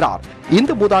முடியும் என்கிறார்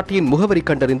இந்த மூதாட்டியின் முகவரி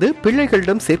கண்டறிந்து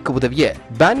பிள்ளைகளிடம் சேர்க்க உதவிய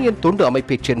பேனியன் தொண்டு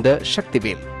அமைப்பைச் சேர்ந்த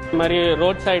சக்திவேல். இந்த மாதிரி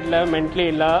ரோட் சைடில் மென்டலி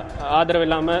ஆதரவு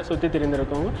இல்லாமல் சுற்றி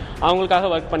திரிந்திருக்கோம், அவங்களுக்காக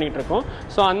ஒர்க் பண்ணிகிட்டு இருக்கோம்.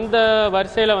 ஸோ அந்த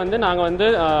வரிசையில் வந்து நாங்கள் வந்து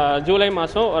ஜூலை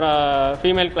மாதம் ஒரு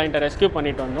ஃபீமேல் கிளைண்ட்டை ரெஸ்கியூ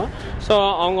பண்ணிட்டு வந்தோம். ஸோ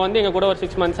அவங்க வந்து எங்கள் கூட ஒரு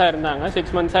 6 months-ஆக இருந்தாங்க.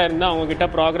 6 months-ஆக இருந்து அவங்கக்கிட்ட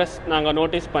ப்ராக்ரஸ் நாங்கள்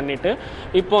நோட்டீஸ் பண்ணிவிட்டு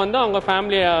இப்போ வந்து அவங்க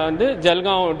ஃபேமிலியை வந்து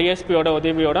ஜல்காம் டிஎஸ்பியோட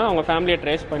உதவியோட அவங்க ஃபேமிலியை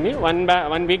ட்ரேஸ் பண்ணி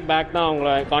ஒன் வீக் பேக் தான்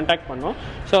அவங்கள காண்டாக்ட் பண்ணோம்.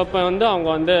 ஸோ இப்போ வந்து அவங்க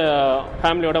வந்து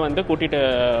ஃபேமிலியோட வந்து கூட்டிகிட்டு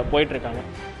போயிட்டுருக்காங்க.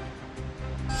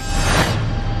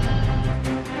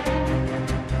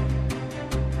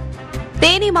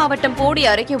 தேனி மாவட்டம் போடி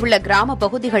அருகே உள்ள கிராம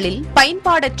பகுதிகளில்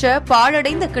பயன்பாடற்ற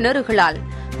பாழடைந்த கிணறுகளால்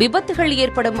விபத்துகள்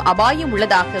ஏற்படும் அபாயம்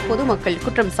உள்ளதாக பொதுமக்கள்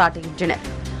குற்றம் சாட்டுகின்றனர்.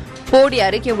 போடி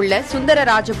அருகே உள்ள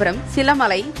சுந்தரராஜபுரம்,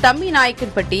 சிலமலை, தம்மி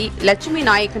நாயக்கன்பட்டி, லட்சுமி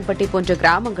நாயக்கன்பட்டி போன்ற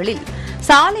கிராமங்களில்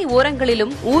சாலை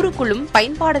ஓரங்களிலும் ஊருக்குள்ளும்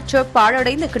பயன்பாடற்ற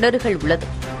பாழடைந்த கிணறுகள் உள்ளது.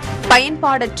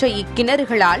 பயன்பாடற்ற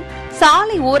இக்கிணறுகளால்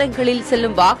சாலை ஓரங்களில்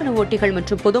செல்லும் வாகன ஓட்டிகள்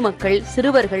மற்றும் பொதுமக்கள்,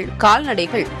 சிறுவர்கள்,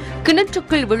 கால்நடைகள்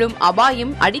கிணற்றுக்குள் விழும்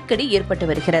அபாயம் அடிக்கடி ஏற்பட்டு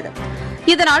வருகிறது.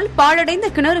 இதனால் பாழடைந்த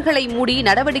கிணறுகளை மூடி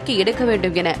நடவடிக்கை எடுக்க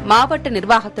வேண்டும் என மாவட்ட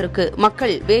நிர்வாகத்திற்கு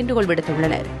மக்கள் வேண்டுகோள்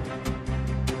விடுத்துள்ளனர்.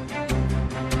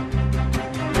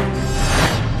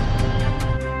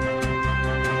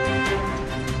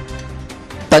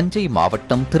 தஞ்சை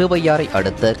மாவட்டம் திருவையாறை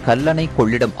அடுத்த கல்லணை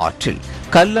கொள்ளிடம் ஆற்றில்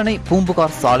கல்லணை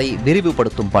பூம்புகார் சாலை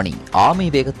விரிவுபடுத்தும் பணி ஆமை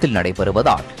வேகத்தில்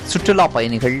நடைபெறுவதால் சுற்றுலா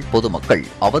பயணிகள், பொதுமக்கள்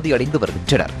அவதியடைந்து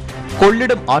வருகின்றனர்.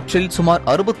 கொள்ளிடம் ஆற்றில் சுமார்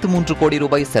 63 கோடி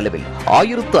ரூபாய் செலவில்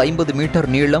 1050 மீட்டர்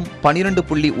நீளம்,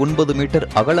 12.9 மீட்டர்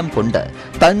அகலம் கொண்ட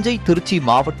தஞ்சை திருச்சி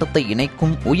மாவட்டத்தை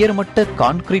இணைக்கும் உயர்மட்ட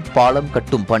கான்கிரீட் பாலம்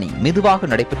கட்டும் பணி மெதுவாக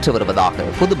நடைபெற்று வருவதாக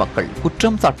பொதுமக்கள்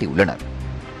குற்றம் சாட்டியுள்ளனர்.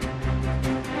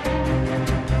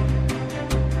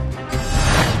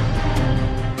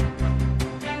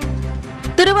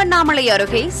 திருவண்ணாமலை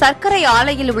அருகே சர்க்கரை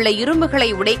ஆலையில் உள்ள இரும்புகளை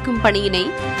உடைக்கும் பணியினை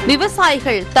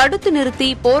விவசாயிகள் தடுத்து நிறுத்தி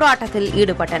போராட்டத்தில்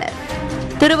ஈடுபட்டனர்.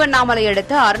 திருவண்ணாமலை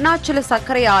அடுத்த அருணாச்சல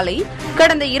சர்க்கரை ஆலை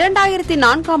கடந்த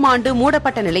 2004ஆம் ஆண்டு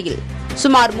மூடப்பட்ட நிலையில்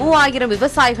சுமார் 3000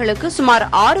 விவசாயிகளுக்கு சுமார்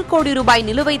 6 கோடி ரூபாய்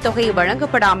நிலுவைத் தொகை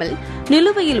வழங்கப்படாமல்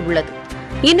நிலுவையில் உள்ளது.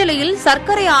 இந்நிலையில்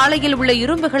சர்க்கரை ஆலையில் உள்ள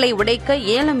இரும்புகளை உடைக்க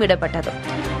ஏலம் விடப்பட்டது.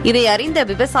 இதை அறிந்த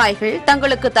விவசாயிகள்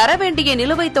தங்களுக்கு தர வேண்டிய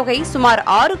நிலுவைத் தொகை சுமார்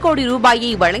 6 கோடி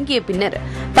ரூபாயை வழங்கிய பின்னர்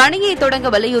பணியை தொடங்க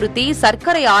வலியுறுத்தி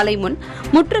சர்க்கரை ஆலை முன்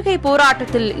முற்றுகை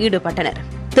போராட்டத்தில் ஈடுபட்டனர்.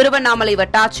 திருவண்ணாமலை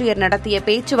வட்டாட்சியர் நடத்திய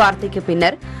பேச்சுவார்த்தைக்கு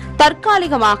பின்னர்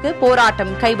தற்காலிகமாக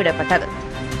போராட்டம் கைவிடப்பட்டது.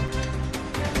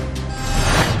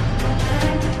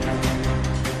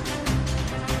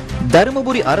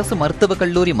 தருமபுரி அரசு மருத்துவக்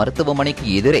கல்லூரி மருத்துவமனைக்கு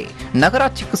எதிரே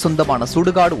நகராட்சிக்கு சொந்தமான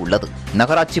சுடுகாடு உள்ளது.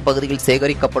 நகராட்சி பகுதியில்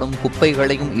சேகரிக்கப்படும்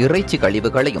குப்பைகளையும் இறைச்சி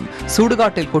கழிவுகளையும்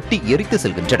சுடுகாட்டில் கொட்டி எரித்து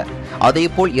செல்கின்றனர்.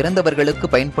 அதேபோல் இறந்தவர்களுக்கு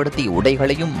பயன்படுத்திய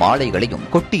உடைகளையும் மாலைகளையும்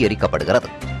கொட்டி எரிக்கப்படுகிறது.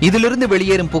 இதிலிருந்து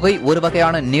வெளியேறும் புகை ஒரு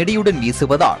வகையான நெடியுடன்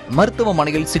வீசுவதால்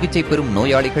மருத்துவமனையில் சிகிச்சை பெறும்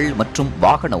நோயாளிகள் மற்றும்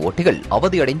வாகன ஓட்டிகள்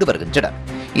அவதியடைந்து வருகின்றனர்.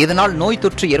 இதனால் நோய்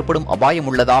தொற்று ஏற்படும் அபாயம்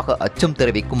உள்ளதாக அச்சம்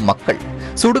தெரிவிக்கும் மக்கள்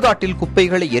சுடுகாட்டில்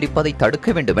குப்பைகளை எரிப்பதை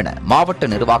தடுக்க வேண்டும் என மாவட்ட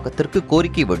நிர்வாகத்திற்கு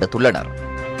கோரிக்கை விடுத்துள்ளனர்.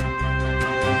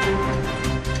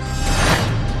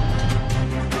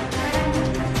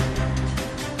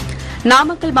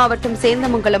 நாமக்கல் மாவட்டம்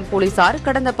சேந்தமங்கலம் போலீசார்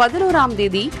கடந்த 11ஆம்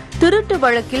தேதி திருட்டு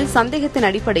வழக்கில் சந்தேகத்தின்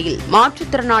அடிப்படையில்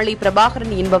மாற்றுத்திறனாளி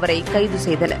பிரபாகரன் என்பவரை கைது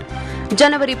செய்தனர்.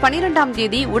 ஜனவரி 12ஆம்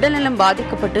தேதி உடல்நலம்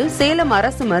பாதிக்கப்பட்டு சேலம்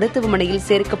அரசு மருத்துவமனையில்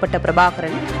சேர்க்கப்பட்ட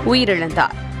பிரபாகரன்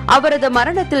உயிரிழந்தார். அவரது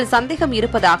மரணத்தில் சந்தேகம்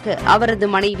இருப்பதாக அவரது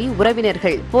மனைவி,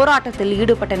 உறவினர்கள் போராட்டத்தில்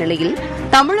ஈடுபட்ட நிலையில்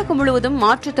தமிழகம் முழுவதும்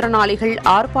மாற்றுத்திறனாளிகள்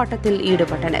ஆர்ப்பாட்டத்தில்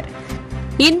ஈடுபட்டனர்.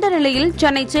 இந்த நிலையில்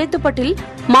சென்னை சேத்துப்பட்டில்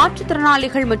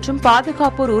மாற்றுத்திறனாளிகள் மற்றும்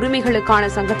பாதுகாப்போர் உரிமைகளுக்கான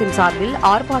சங்கத்தின் சார்பில்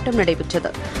ஆர்ப்பாட்டம்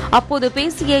நடைபெற்றது. அப்போது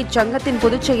பேசிய இச்சங்கத்தின்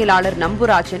பொதுச் செயலாளர்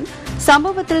நம்புராஜன்,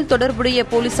 சம்பவத்தில் தொடர்புடைய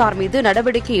போலீசார் மீது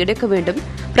நடவடிக்கை எடுக்க வேண்டும்,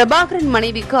 பிரபாகரன்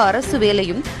மனைவிக்கு அரசு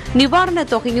வேலையும்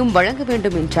நிவாரணத் தொகையும் வழங்க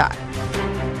வேண்டும் என்றார்.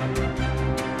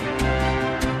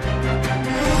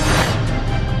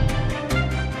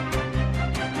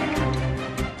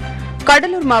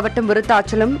 கடலூர் மாவட்டம்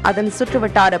விருத்தாச்சலம், அதன்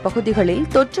சுற்றுவட்டார பகுதிகளில்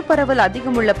தொற்று பரவல்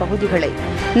அதிகமுள்ள பகுதிகளை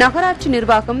நகராட்சி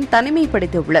நிர்வாகம்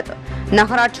தனிமைப்படுத்தியுள்ளது.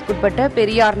 நகராட்சிக்குட்பட்ட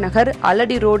பெரியார் நகர்,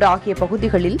 அலடி ரோடு ஆகிய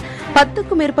பகுதிகளில்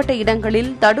 10க்கும் மேற்பட்ட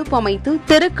இடங்களில் தடுப்பு அமைத்து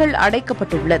தெருக்கள்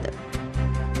அடைக்கப்பட்டுள்ளது.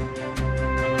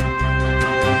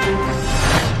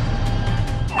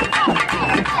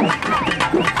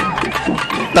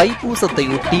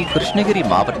 தைப்பூசத்தையொட்டி கிருஷ்ணகிரி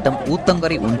மாவட்டம்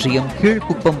ஊத்தங்கரை ஒன்றியம்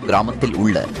கீழ்குப்பம் கிராமத்தில்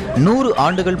உள்ள 100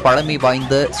 ஆண்டுகள் பழமை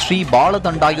வாய்ந்த ஸ்ரீ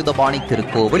பாலதண்டாயுதபாணி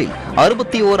திருக்கோவிலில்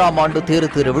 61ஆம் ஆண்டு தேர்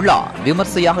திருவிழா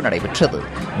விமர்சையாக நடைபெற்றது.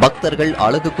 பக்தர்கள்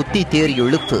அலகு குத்தி தேர்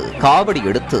இழுத்து காவடி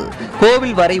எடுத்து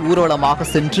கோவில் வரை ஊர்வலமாக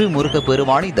சென்று முருக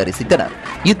பெருமானை தரிசித்தனர்.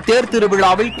 இத்தேர்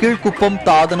திருவிழாவில் கீழ்குப்பம்,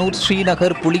 தாதனூர்,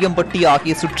 ஸ்ரீநகர், புளியம்பட்டி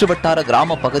ஆகிய சுற்றுவட்டார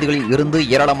கிராம பகுதிகளில் இருந்து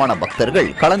ஏராளமான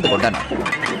பக்தர்கள் கலந்து கொண்டனர்.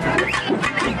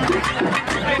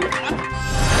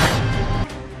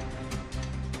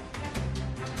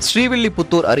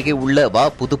 ஸ்ரீவில்லிபுத்தூர் அருகே உள்ள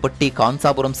புதுப்பட்டி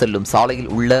காஞ்சாபுரம் செல்லும் சாலையில்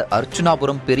உள்ள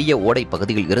அர்ச்சுனாபுரம் பெரிய ஓடை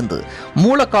பகுதியில் இருந்து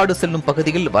மூலக்காடு செல்லும்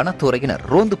பகுதியில் வனத்துறையினர்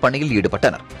ரோந்து பணியில்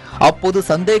ஈடுபட்டனர். அப்போது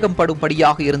சந்தேகம்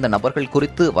படும்படியாக இருந்த நபர்கள்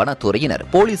குறித்து வனத்துறையினர்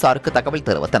போலீசாருக்கு தகவல்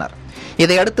தெரிவித்தனர்.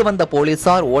 இதையடுத்து வந்த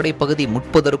போலீசார் ஓடை பகுதி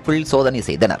முட்பதற்குள் சோதனை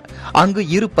செய்தனர். அங்கு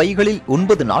 2 பைகளில்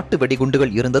 9 நாட்டு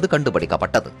வெடிகுண்டுகள் இருந்தது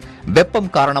கண்டுபிடிக்கப்பட்டது.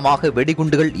 வெப்பம் காரணமாக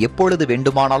வெடிகுண்டுகள் எப்பொழுது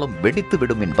வேண்டுமானாலும் வெடித்து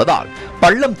விடும் என்பதால்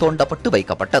பள்ளம் தோண்டப்பட்டு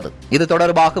வைக்கப்பட்டது. இது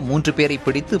தொடர்பாக 3 பேரை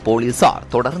பிடித்து போலீசார்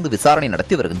தொடர்ந்து விசாரணை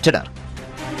நடத்தி வருகின்றனர்.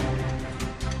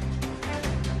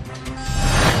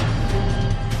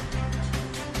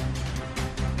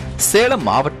 சேலம்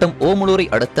மாவட்டம் ஓமலூரை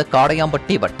அடுத்த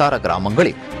காடையாம்பட்டி வட்டார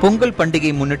கிராமங்களில் பொங்கல்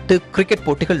பண்டிகை முன்னிட்டு கிரிக்கெட்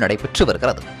போட்டிகள் நடைபெற்று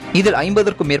வருகிறது. இதில்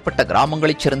 50க்கும் மேற்பட்ட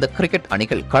கிராமங்களைச் சேர்ந்த கிரிக்கெட்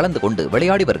அணிகள் கலந்து கொண்டு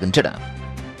விளையாடி வருகின்றன.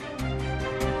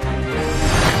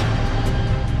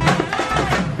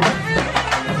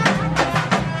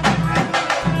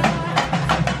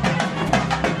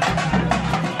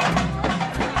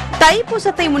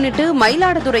 தைப்பூசத்தை முன்னிட்டு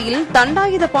மயிலாடுதுறையில்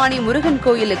தண்டாயுதபாணி முருகன்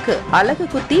கோயிலுக்கு அலகு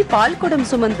குத்தி பால்குடம்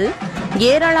சுமந்து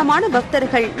ஏராளமான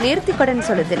பக்தர்கள் நேர்த்திக்கடன்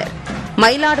செலுத்தினர்.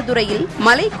 மயிலாடுதுறையில்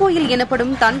மலைக்கோயில்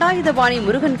எனப்படும் தண்டாயுதபாணி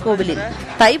முருகன் கோவிலில்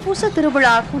தைப்பூச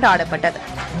திருவிழா கொண்டாடப்பட்டது.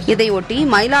 இதையொட்டி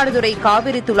மயிலாடுதுறை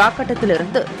காவிரி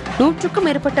துலாக்கட்டத்திலிருந்து 100க்கும்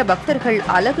மேற்பட்ட பக்தர்கள்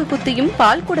அலகு குத்தியும்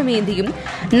பால்குடமேந்தியும்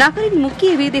நகரின்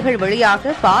முக்கிய வீதிகள்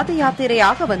வழியாக பாத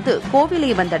யாத்திரையாக வந்து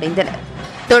கோவிலை வந்தடைந்தனர்.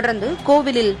 தொடர்ந்து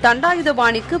கோவிலில்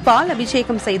தண்டாயுதபாணிக்கு பால்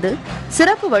அபிஷேகம் செய்து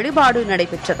சிறப்பு வழிபாடு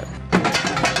நடைபெற்றது.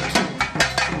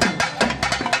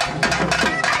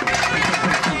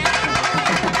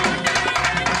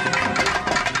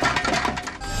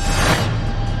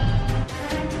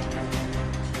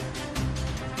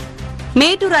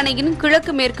 மேட்டூர் அணையின்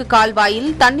கிழக்கு மேற்கு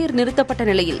கால்வாயில் தண்ணீர் நிறுத்தப்பட்ட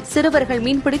நிலையில் சிறுவர்கள்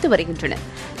மீன்பிடித்து வருகின்றனர்.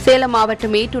 சேலம்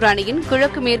மாவட்டம் மேட்டூர் அணையின்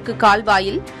கிழக்கு மேற்கு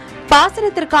கால்வாயில்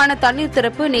பாசனத்திற்கான தண்ணீர்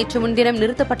திறப்பு நேற்று முன்தினம்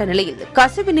நிறுத்தப்பட்ட நிலையில்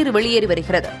கசிவு நீர் வெளியேறி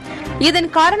வருகிறது. இதன்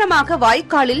காரணமாக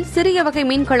வாய்க்காலில் சிறிய வகை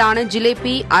மீன்களான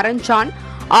ஜிலேபி, அரஞ்சான்,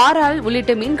 ஆறால்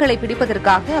உள்ளிட்ட மீன்களை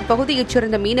பிடிப்பதற்காக அப்பகுதியைச்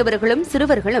சேர்ந்த மீனவர்களும்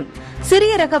சிறுவர்களும்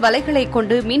சிறிய ரக வலைகளை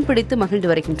கொண்டு மீன்பிடித்து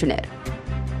மகிழ்ந்து வருகின்றனர்.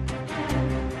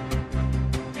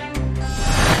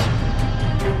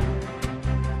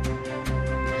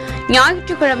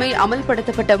 ஞாயிற்றுக்கிழமை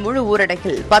அமல்படுத்தப்பட்ட முழு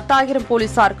ஊரடங்கில் 10,000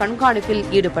 போலீசார் கண்காணிப்பில்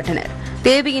ஈடுபட்டனர்.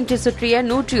 தேவையின்றி சுற்றிய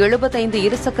 175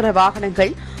 இருசக்கர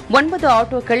வாகனங்கள், 9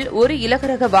 ஆட்டோக்கள், 1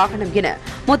 இலகுரக வாகனம் என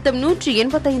மொத்தம்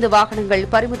 185 வாகனங்கள்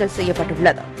பறிமுதல்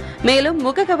செய்யப்பட்டுள்ளது. மேலும்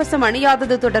முகக்கவசம்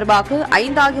அணியாதது தொடர்பாக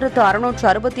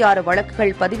 5,666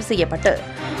 வழக்குகள் பதிவு செய்யப்பட்டு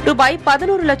ரூபாய்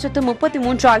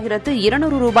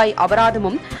 11,33,200 ரூபாய்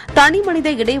அபராதமும், தனிமனித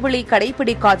இடைவெளி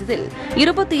கடைபிடிக்காததில்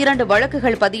 22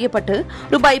 வழக்குகள் பதியப்பட்டு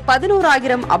ரூபாய்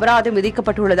 11,000 அபராதம்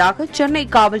விதிக்கப்பட்டுள்ளதாக சென்னை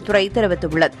காவல்துறை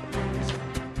தெரிவித்துள்ளது.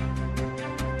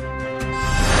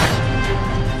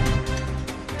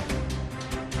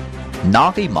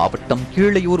 நாகை மாவட்டம்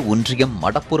கீழையூர் ஒன்றியம்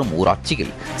மடப்புரம்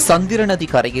ஊராட்சியில் சந்திர நதி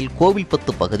கரையில்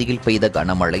கோவில்பத்து பகுதியில் பெய்த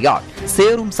கனமழையால்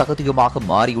சேரும் சகதியுமாக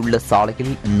மாறியுள்ள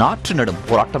சாலையில் நாற்று நடும்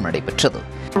போராட்டம் நடைபெற்றது.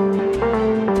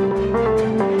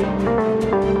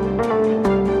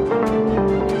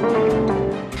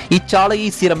 இச்சாலையை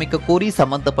சீரமைக்க கோரி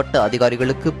சம்பந்தப்பட்ட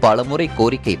அதிகாரிகளுக்கு பலமுறை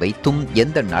கோரிக்கை வைத்தும்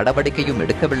எந்த நடவடிக்கையும்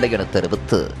எடுக்கவில்லை என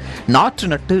தெரிவித்து நாற்று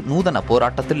நட்டு நூதன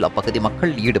போராட்டத்தில் அப்பகுதி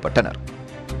மக்கள் ஈடுபட்டனர்.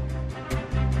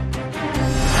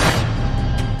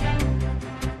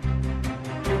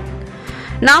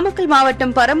 நாமக்கல்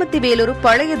மாவட்டம் பரமத்தி வேலூர்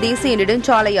பழைய தேசிய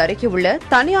நெடுஞ்சாலை அருகே உள்ள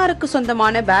தனியாருக்கு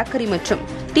சொந்தமான பேக்கரி மற்றும்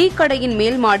டீ கடையின்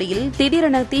மேல் மாடியில்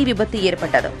திடீரென தீ விபத்து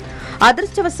ஏற்பட்டது.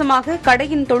 அதிர்ஷ்டவசமாக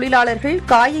கடையின் தொழிலாளர்கள்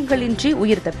காயங்களின்றி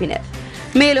உயிர் தப்பினர்.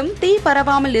 மேலும் தீ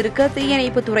பரவாமல் இருக்க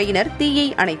தீயணைப்பு துறையினர் தீயை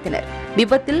அணைத்தனர்.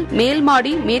 விபத்தில் மேல்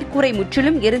மாடி மேற்கூரை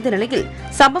முற்றிலும் எரிந்த நிலையில்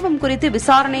சம்பவம் குறித்து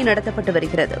விசாரணை நடத்தப்பட்டு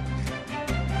வருகிறது.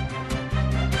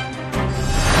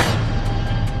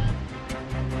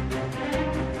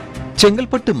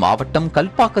 செங்கல்பட்டு மாவட்டம்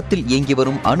கல்பாக்கத்தில் இயங்கி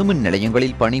வரும் அணுமின்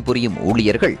நிலையங்களில் பணிபுரியும்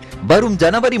ஊழியர்கள் வரும்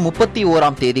ஜனவரி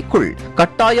 31ஆம் தேதிக்குள்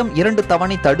கட்டாயம் 2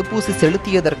 தவணை தடுப்பூசி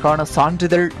செலுத்தியதற்கான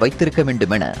சான்றிதழ் வைத்திருக்க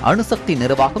வேண்டும் என அணுசக்தி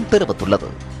நிர்வாகம் தெரிவித்துள்ளது.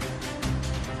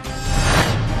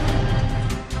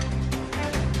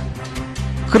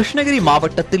 கிருஷ்ணகிரி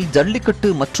மாவட்டத்தில் ஜல்லிக்கட்டு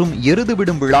மற்றும் எருது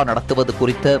விடும் விழா நடத்துவது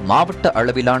குறித்த மாவட்ட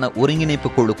அளவிலான ஒருங்கிணைப்பு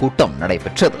குழு கூட்டம்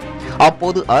நடைபெற்றது.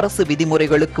 அப்போது அரசு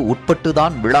விதிமுறைகளுக்கு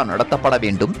உட்பட்டுதான் விழா நடத்தப்பட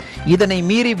வேண்டும், இதனை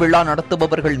மீறி விழா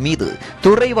நடத்துபவர்கள் மீது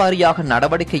துறை வாரியாக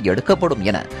நடவடிக்கை எடுக்கப்படும்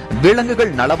என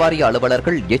விலங்குகள் நலவாரிய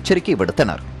அலுவலர்கள் எச்சரிக்கை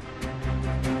விடுத்தனர்.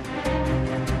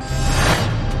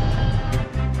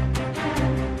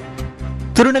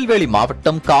 திருநெல்வேலி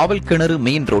மாவட்டம் காவல் கிணறு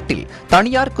மெயின் ரோட்டில்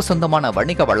தனியாருக்கு சொந்தமான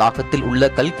வணிக வளாகத்தில் உள்ள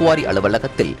கல்குவாரி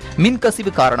அலுவலகத்தில்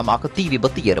மின்கசிவு காரணமாக தீ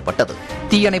விபத்து ஏற்பட்டது.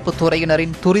 தீயணைப்பு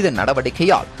துறையினரின் துரித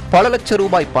நடவடிக்கையால் பல லட்சம்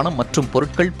ரூபாய் பணம் மற்றும்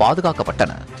பொருட்கள்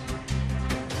பாதுகாக்கப்பட்டன.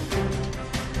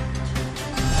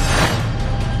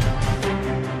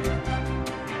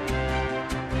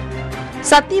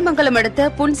 சத்தியமங்கலம் அடுத்த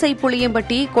புன்சை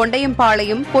புளியம்பட்டி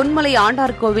கொண்டையம்பாளையம் பொன்மலை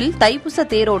ஆண்டார் கோவில் தைப்பூச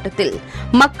தேரோட்டத்தில்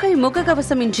மக்கள்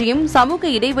முகக்கவசமின்றியும் சமூக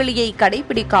இடைவெளியை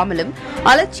கடைபிடிக்காமலும்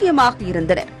அலட்சியமாக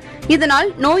இருந்தனர்.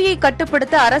 இதனால் நோயை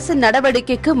கட்டுப்படுத்த அரசின்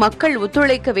நடவடிக்கைக்கு மக்கள்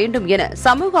ஒத்துழைக்க வேண்டும் என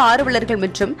சமூக ஆர்வலர்கள்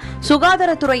மற்றும்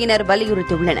சுகாதாரத்துறையினர்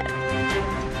வலியுறுத்தியுள்ளனர்.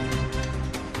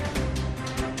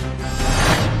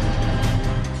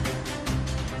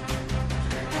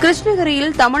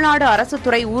 கிருஷ்ணகிரியில் தமிழ்நாடு அரசு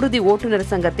துறை ஊர்தி ஓட்டுநர்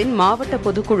சங்கத்தின் மாவட்ட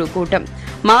பொதுக்குழு கூட்டம்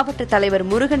மாவட்ட தலைவர்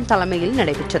முருகன் தலைமையில்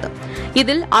நடைபெற்றது.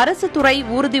 இதில் அரசு துறை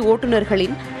ஊர்தி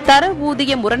ஓட்டுநர்களின் தர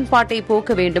ஊதிய முரண்பாட்டை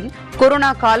போக்க வேண்டும்,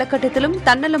 கொரோனா காலகட்டத்திலும்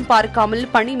தன்னலம் பார்க்காமல்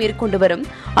பணி மேற்கொண்டு வரும்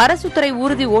அரசு துறை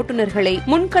ஊர்தி ஓட்டுநர்களை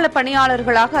முன்கள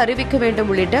பணியாளர்களாக அறிவிக்க வேண்டும்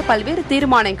உள்ளிட்ட பல்வேறு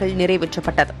தீர்மானங்கள்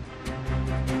நிறைவேற்றப்பட்டது.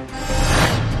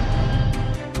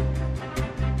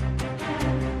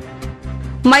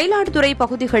 மயிலாடுதுறை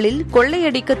பகுதிகளில்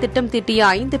கொள்ளையடிக்க திட்டம் தீட்டிய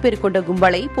 5 பேர் கொண்ட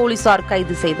கும்பலை போலீசார்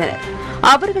கைது செய்தனர்.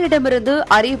 அவர்களிடமிருந்து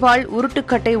அரிவாள்,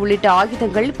 உருட்டுக்கட்டை உள்ளிட்ட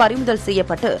ஆயுதங்கள் பறிமுதல்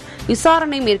செய்யப்பட்டு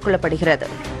விசாரணை மேற்கொள்ளப்படுகிறது.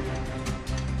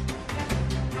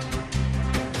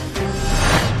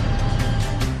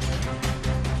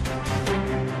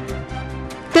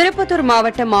 திருப்பத்தூர்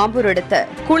மாவட்டம் ஆம்பூர் அடுத்த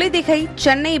குளிதிகை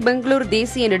சென்னை பெங்களூர்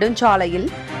தேசிய நெடுஞ்சாலையில்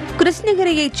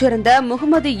கிருஷ்ணகிரியைச் சேர்ந்த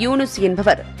முகமது யூனுஸ்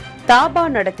என்பவர் தாபா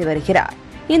நடத்தி வருகிறார்.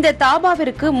 இந்த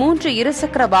தாபாவிற்கு 3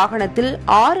 இருசக்கர வாகனத்தில்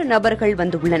 6 நபர்கள்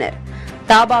வந்துள்ளனர்.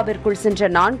 தாபாவிற்குள் சென்ற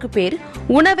 4 பேர்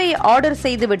உணவை ஆர்டர்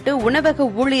செய்துவிட்டு உணவக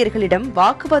ஊழியர்களிடம்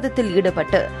வாக்குவாதத்தில்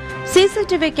ஈடுபட்டு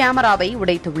சிசிடிவி கேமராவை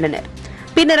உடைத்துள்ளனர்.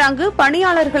 பின்னர் அங்கு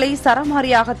பணியாளர்களை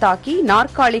சரமாரியாக தாக்கி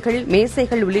நாற்காலிகள்,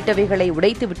 மேசைகள் உள்ளிட்டவைகளை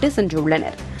உடைத்துவிட்டு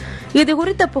சென்றுள்ளனர்.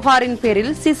 இதுகுறித்த புகாரின்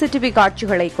பேரில் சிசிடிவி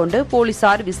காட்சிகளை கொண்டு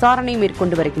போலீசார் விசாரணை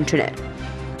மேற்கொண்டு வருகின்றனர்.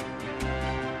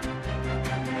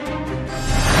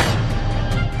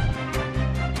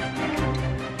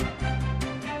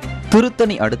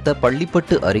 திருத்தணி அடுத்த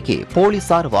பள்ளிப்பட்டு அருகே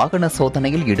போலீசார் வாகன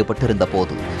சோதனையில் ஈடுபட்டிருந்த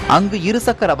போது அங்கு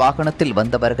இருசக்கர வாகனத்தில்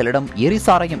வந்தவர்களிடம்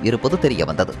எரிசாராயம் இருப்பது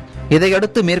தெரியவந்தது.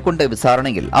 இதையடுத்து மேற்கொண்ட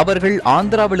விசாரணையில் அவர்கள்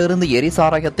ஆந்திராவிலிருந்து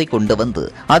எரிசாராயத்தை கொண்டு வந்து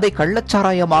அதை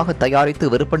கள்ளச்சாராயமாக தயாரித்து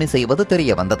விற்பனை செய்வது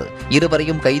தெரியவந்தது.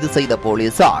 இருவரையும் கைது செய்த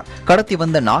போலீசார் கடத்தி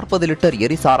வந்த 40 லிட்டர்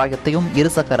எரிசாராயத்தையும்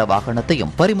இருசக்கர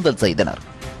வாகனத்தையும் பறிமுதல் செய்தனர்.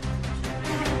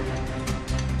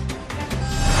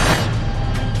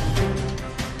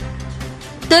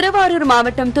 திருவாரூர்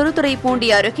மாவட்டம் திருத்துறைப்பூண்டி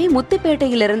அருகே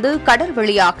முத்துப்பேட்டையிலிருந்து கடல்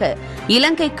வழியாக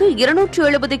இலங்கைக்கு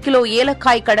 270 கிலோ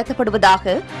ஏலக்காய்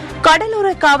கடத்தப்படுவதாக கடலோர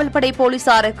காவல்படை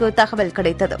போலீசாருக்கு தகவல்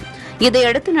கிடைத்தது.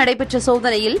 இதையடுத்து நடைபெற்ற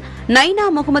சோதனையில் நைனா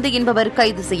முகமது என்பவர்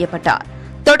கைது செய்யப்பட்டார்.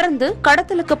 தொடர்ந்து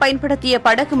கடத்தலுக்கு பயன்படுத்திய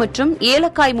படகு மற்றும்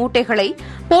ஏலக்காய் மூட்டைகளை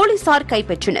போலீசார்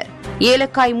கைப்பற்றினர்.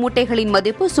 ஏலக்காய் மூட்டைகளின்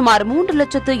மதிப்பு சுமார்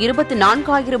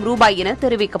 3,24,000 ரூபாய் என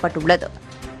தெரிவிக்கப்பட்டுள்ளது.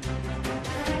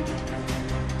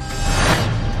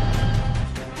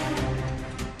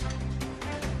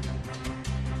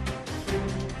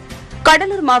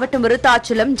 கடலூர் மாவட்டம்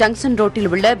விருத்தாச்சலம் ஜங்ஷன் ரோட்டில்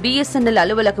உள்ள BSNL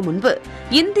அலுவலகம் முன்பு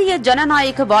இந்திய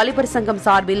ஜனநாயக வாலிபர் சங்கம்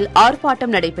சார்பில்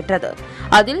ஆர்ப்பாட்டம் நடைபெற்றது.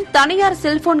 அதில் தனியார்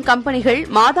செல்போன் கம்பெனிகள்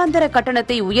மாதாந்திர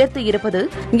கட்டணத்தை உயர்த்தி இருப்பது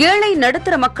ஏழை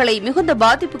நடுத்தர மக்களை மிகுந்த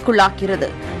பாதிப்புக்குள்ளாக்கிறது.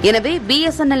 எனவே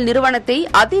BSNL நிறுவனத்தை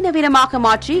அதிநவீனமாக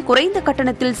மாற்றி குறைந்த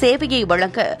கட்டணத்தில் சேவையை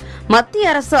வழங்க மத்திய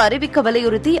அரசு அறிவிக்க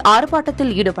வலியுறுத்தி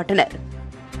ஆர்ப்பாட்டத்தில் ஈடுபட்டனர்.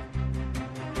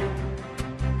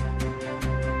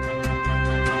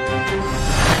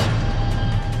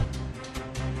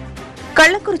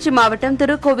 கள்ளக்குறிச்சி மாவட்டம்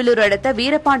திருக்கோவிலூர் அடுத்த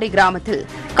வீரபாண்டி கிராமத்தில்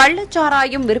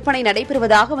கள்ளச்சாராயம் விற்பனை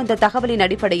நடைபெறுவதாக வந்த தகவலின்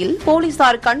அடிப்படையில்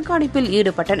போலீசார் கண்காணிப்பில்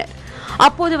ஈடுபட்டனர்.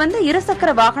 அப்போது வந்த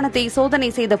இருசக்கர வாகனத்தை சோதனை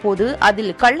செய்தபோது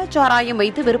அதில் கள்ளச்சாராயம்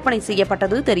வைத்து விற்பனை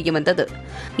செய்யப்பட்டது தெரியவந்தது.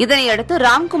 இதனையடுத்து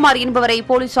ராம்குமார் என்பவரை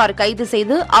போலீசார் கைது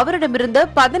செய்து அவரிடமிருந்த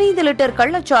 15 லிட்டர்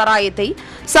கள்ளச்சாராயத்தை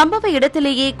சம்பவ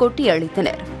இடத்திலேயே கொட்டி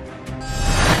அளித்தனர்.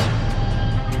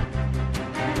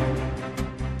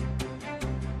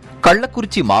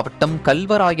 கள்ளக்குறிச்சி மாவட்டம்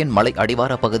கல்வராயன் மலை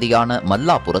அடிவார பகுதியான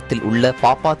மல்லாபுரத்தில் உள்ள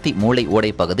பாப்பாத்தி மூளை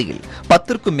ஓடை பகுதியில்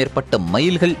 10க்கும் மேற்பட்ட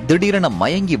மயில்கள் திடீரென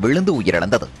மயங்கி விழுந்து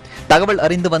உயிரிழந்தது. தகவல்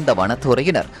அறிந்து வந்த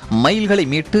வனத்துறையினர் மயில்களை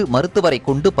மீட்டு மருத்துவரை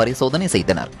கொண்டு பரிசோதனை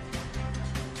செய்தனர்.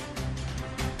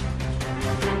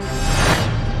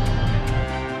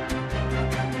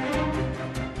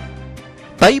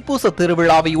 தைப்பூச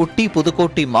திருவிழாவையொட்டி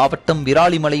புதுக்கோட்டை மாவட்டம்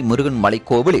விராலிமலை முருகன்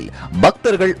மலைக்கோவிலில்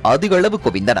பக்தர்கள் அதிக அளவு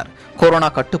குவிந்தனர். கொரோனா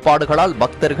கட்டுப்பாடுகளால்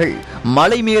பக்தர்கள்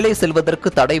மலை மேலே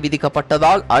செல்வதற்கு தடை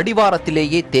விதிக்கப்பட்டதால்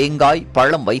அடிவாரத்திலேயே தேங்காய்,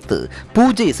 பழம் வைத்து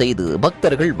பூஜை செய்து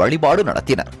பக்தர்கள் வழிபாடு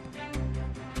நடத்தினர்.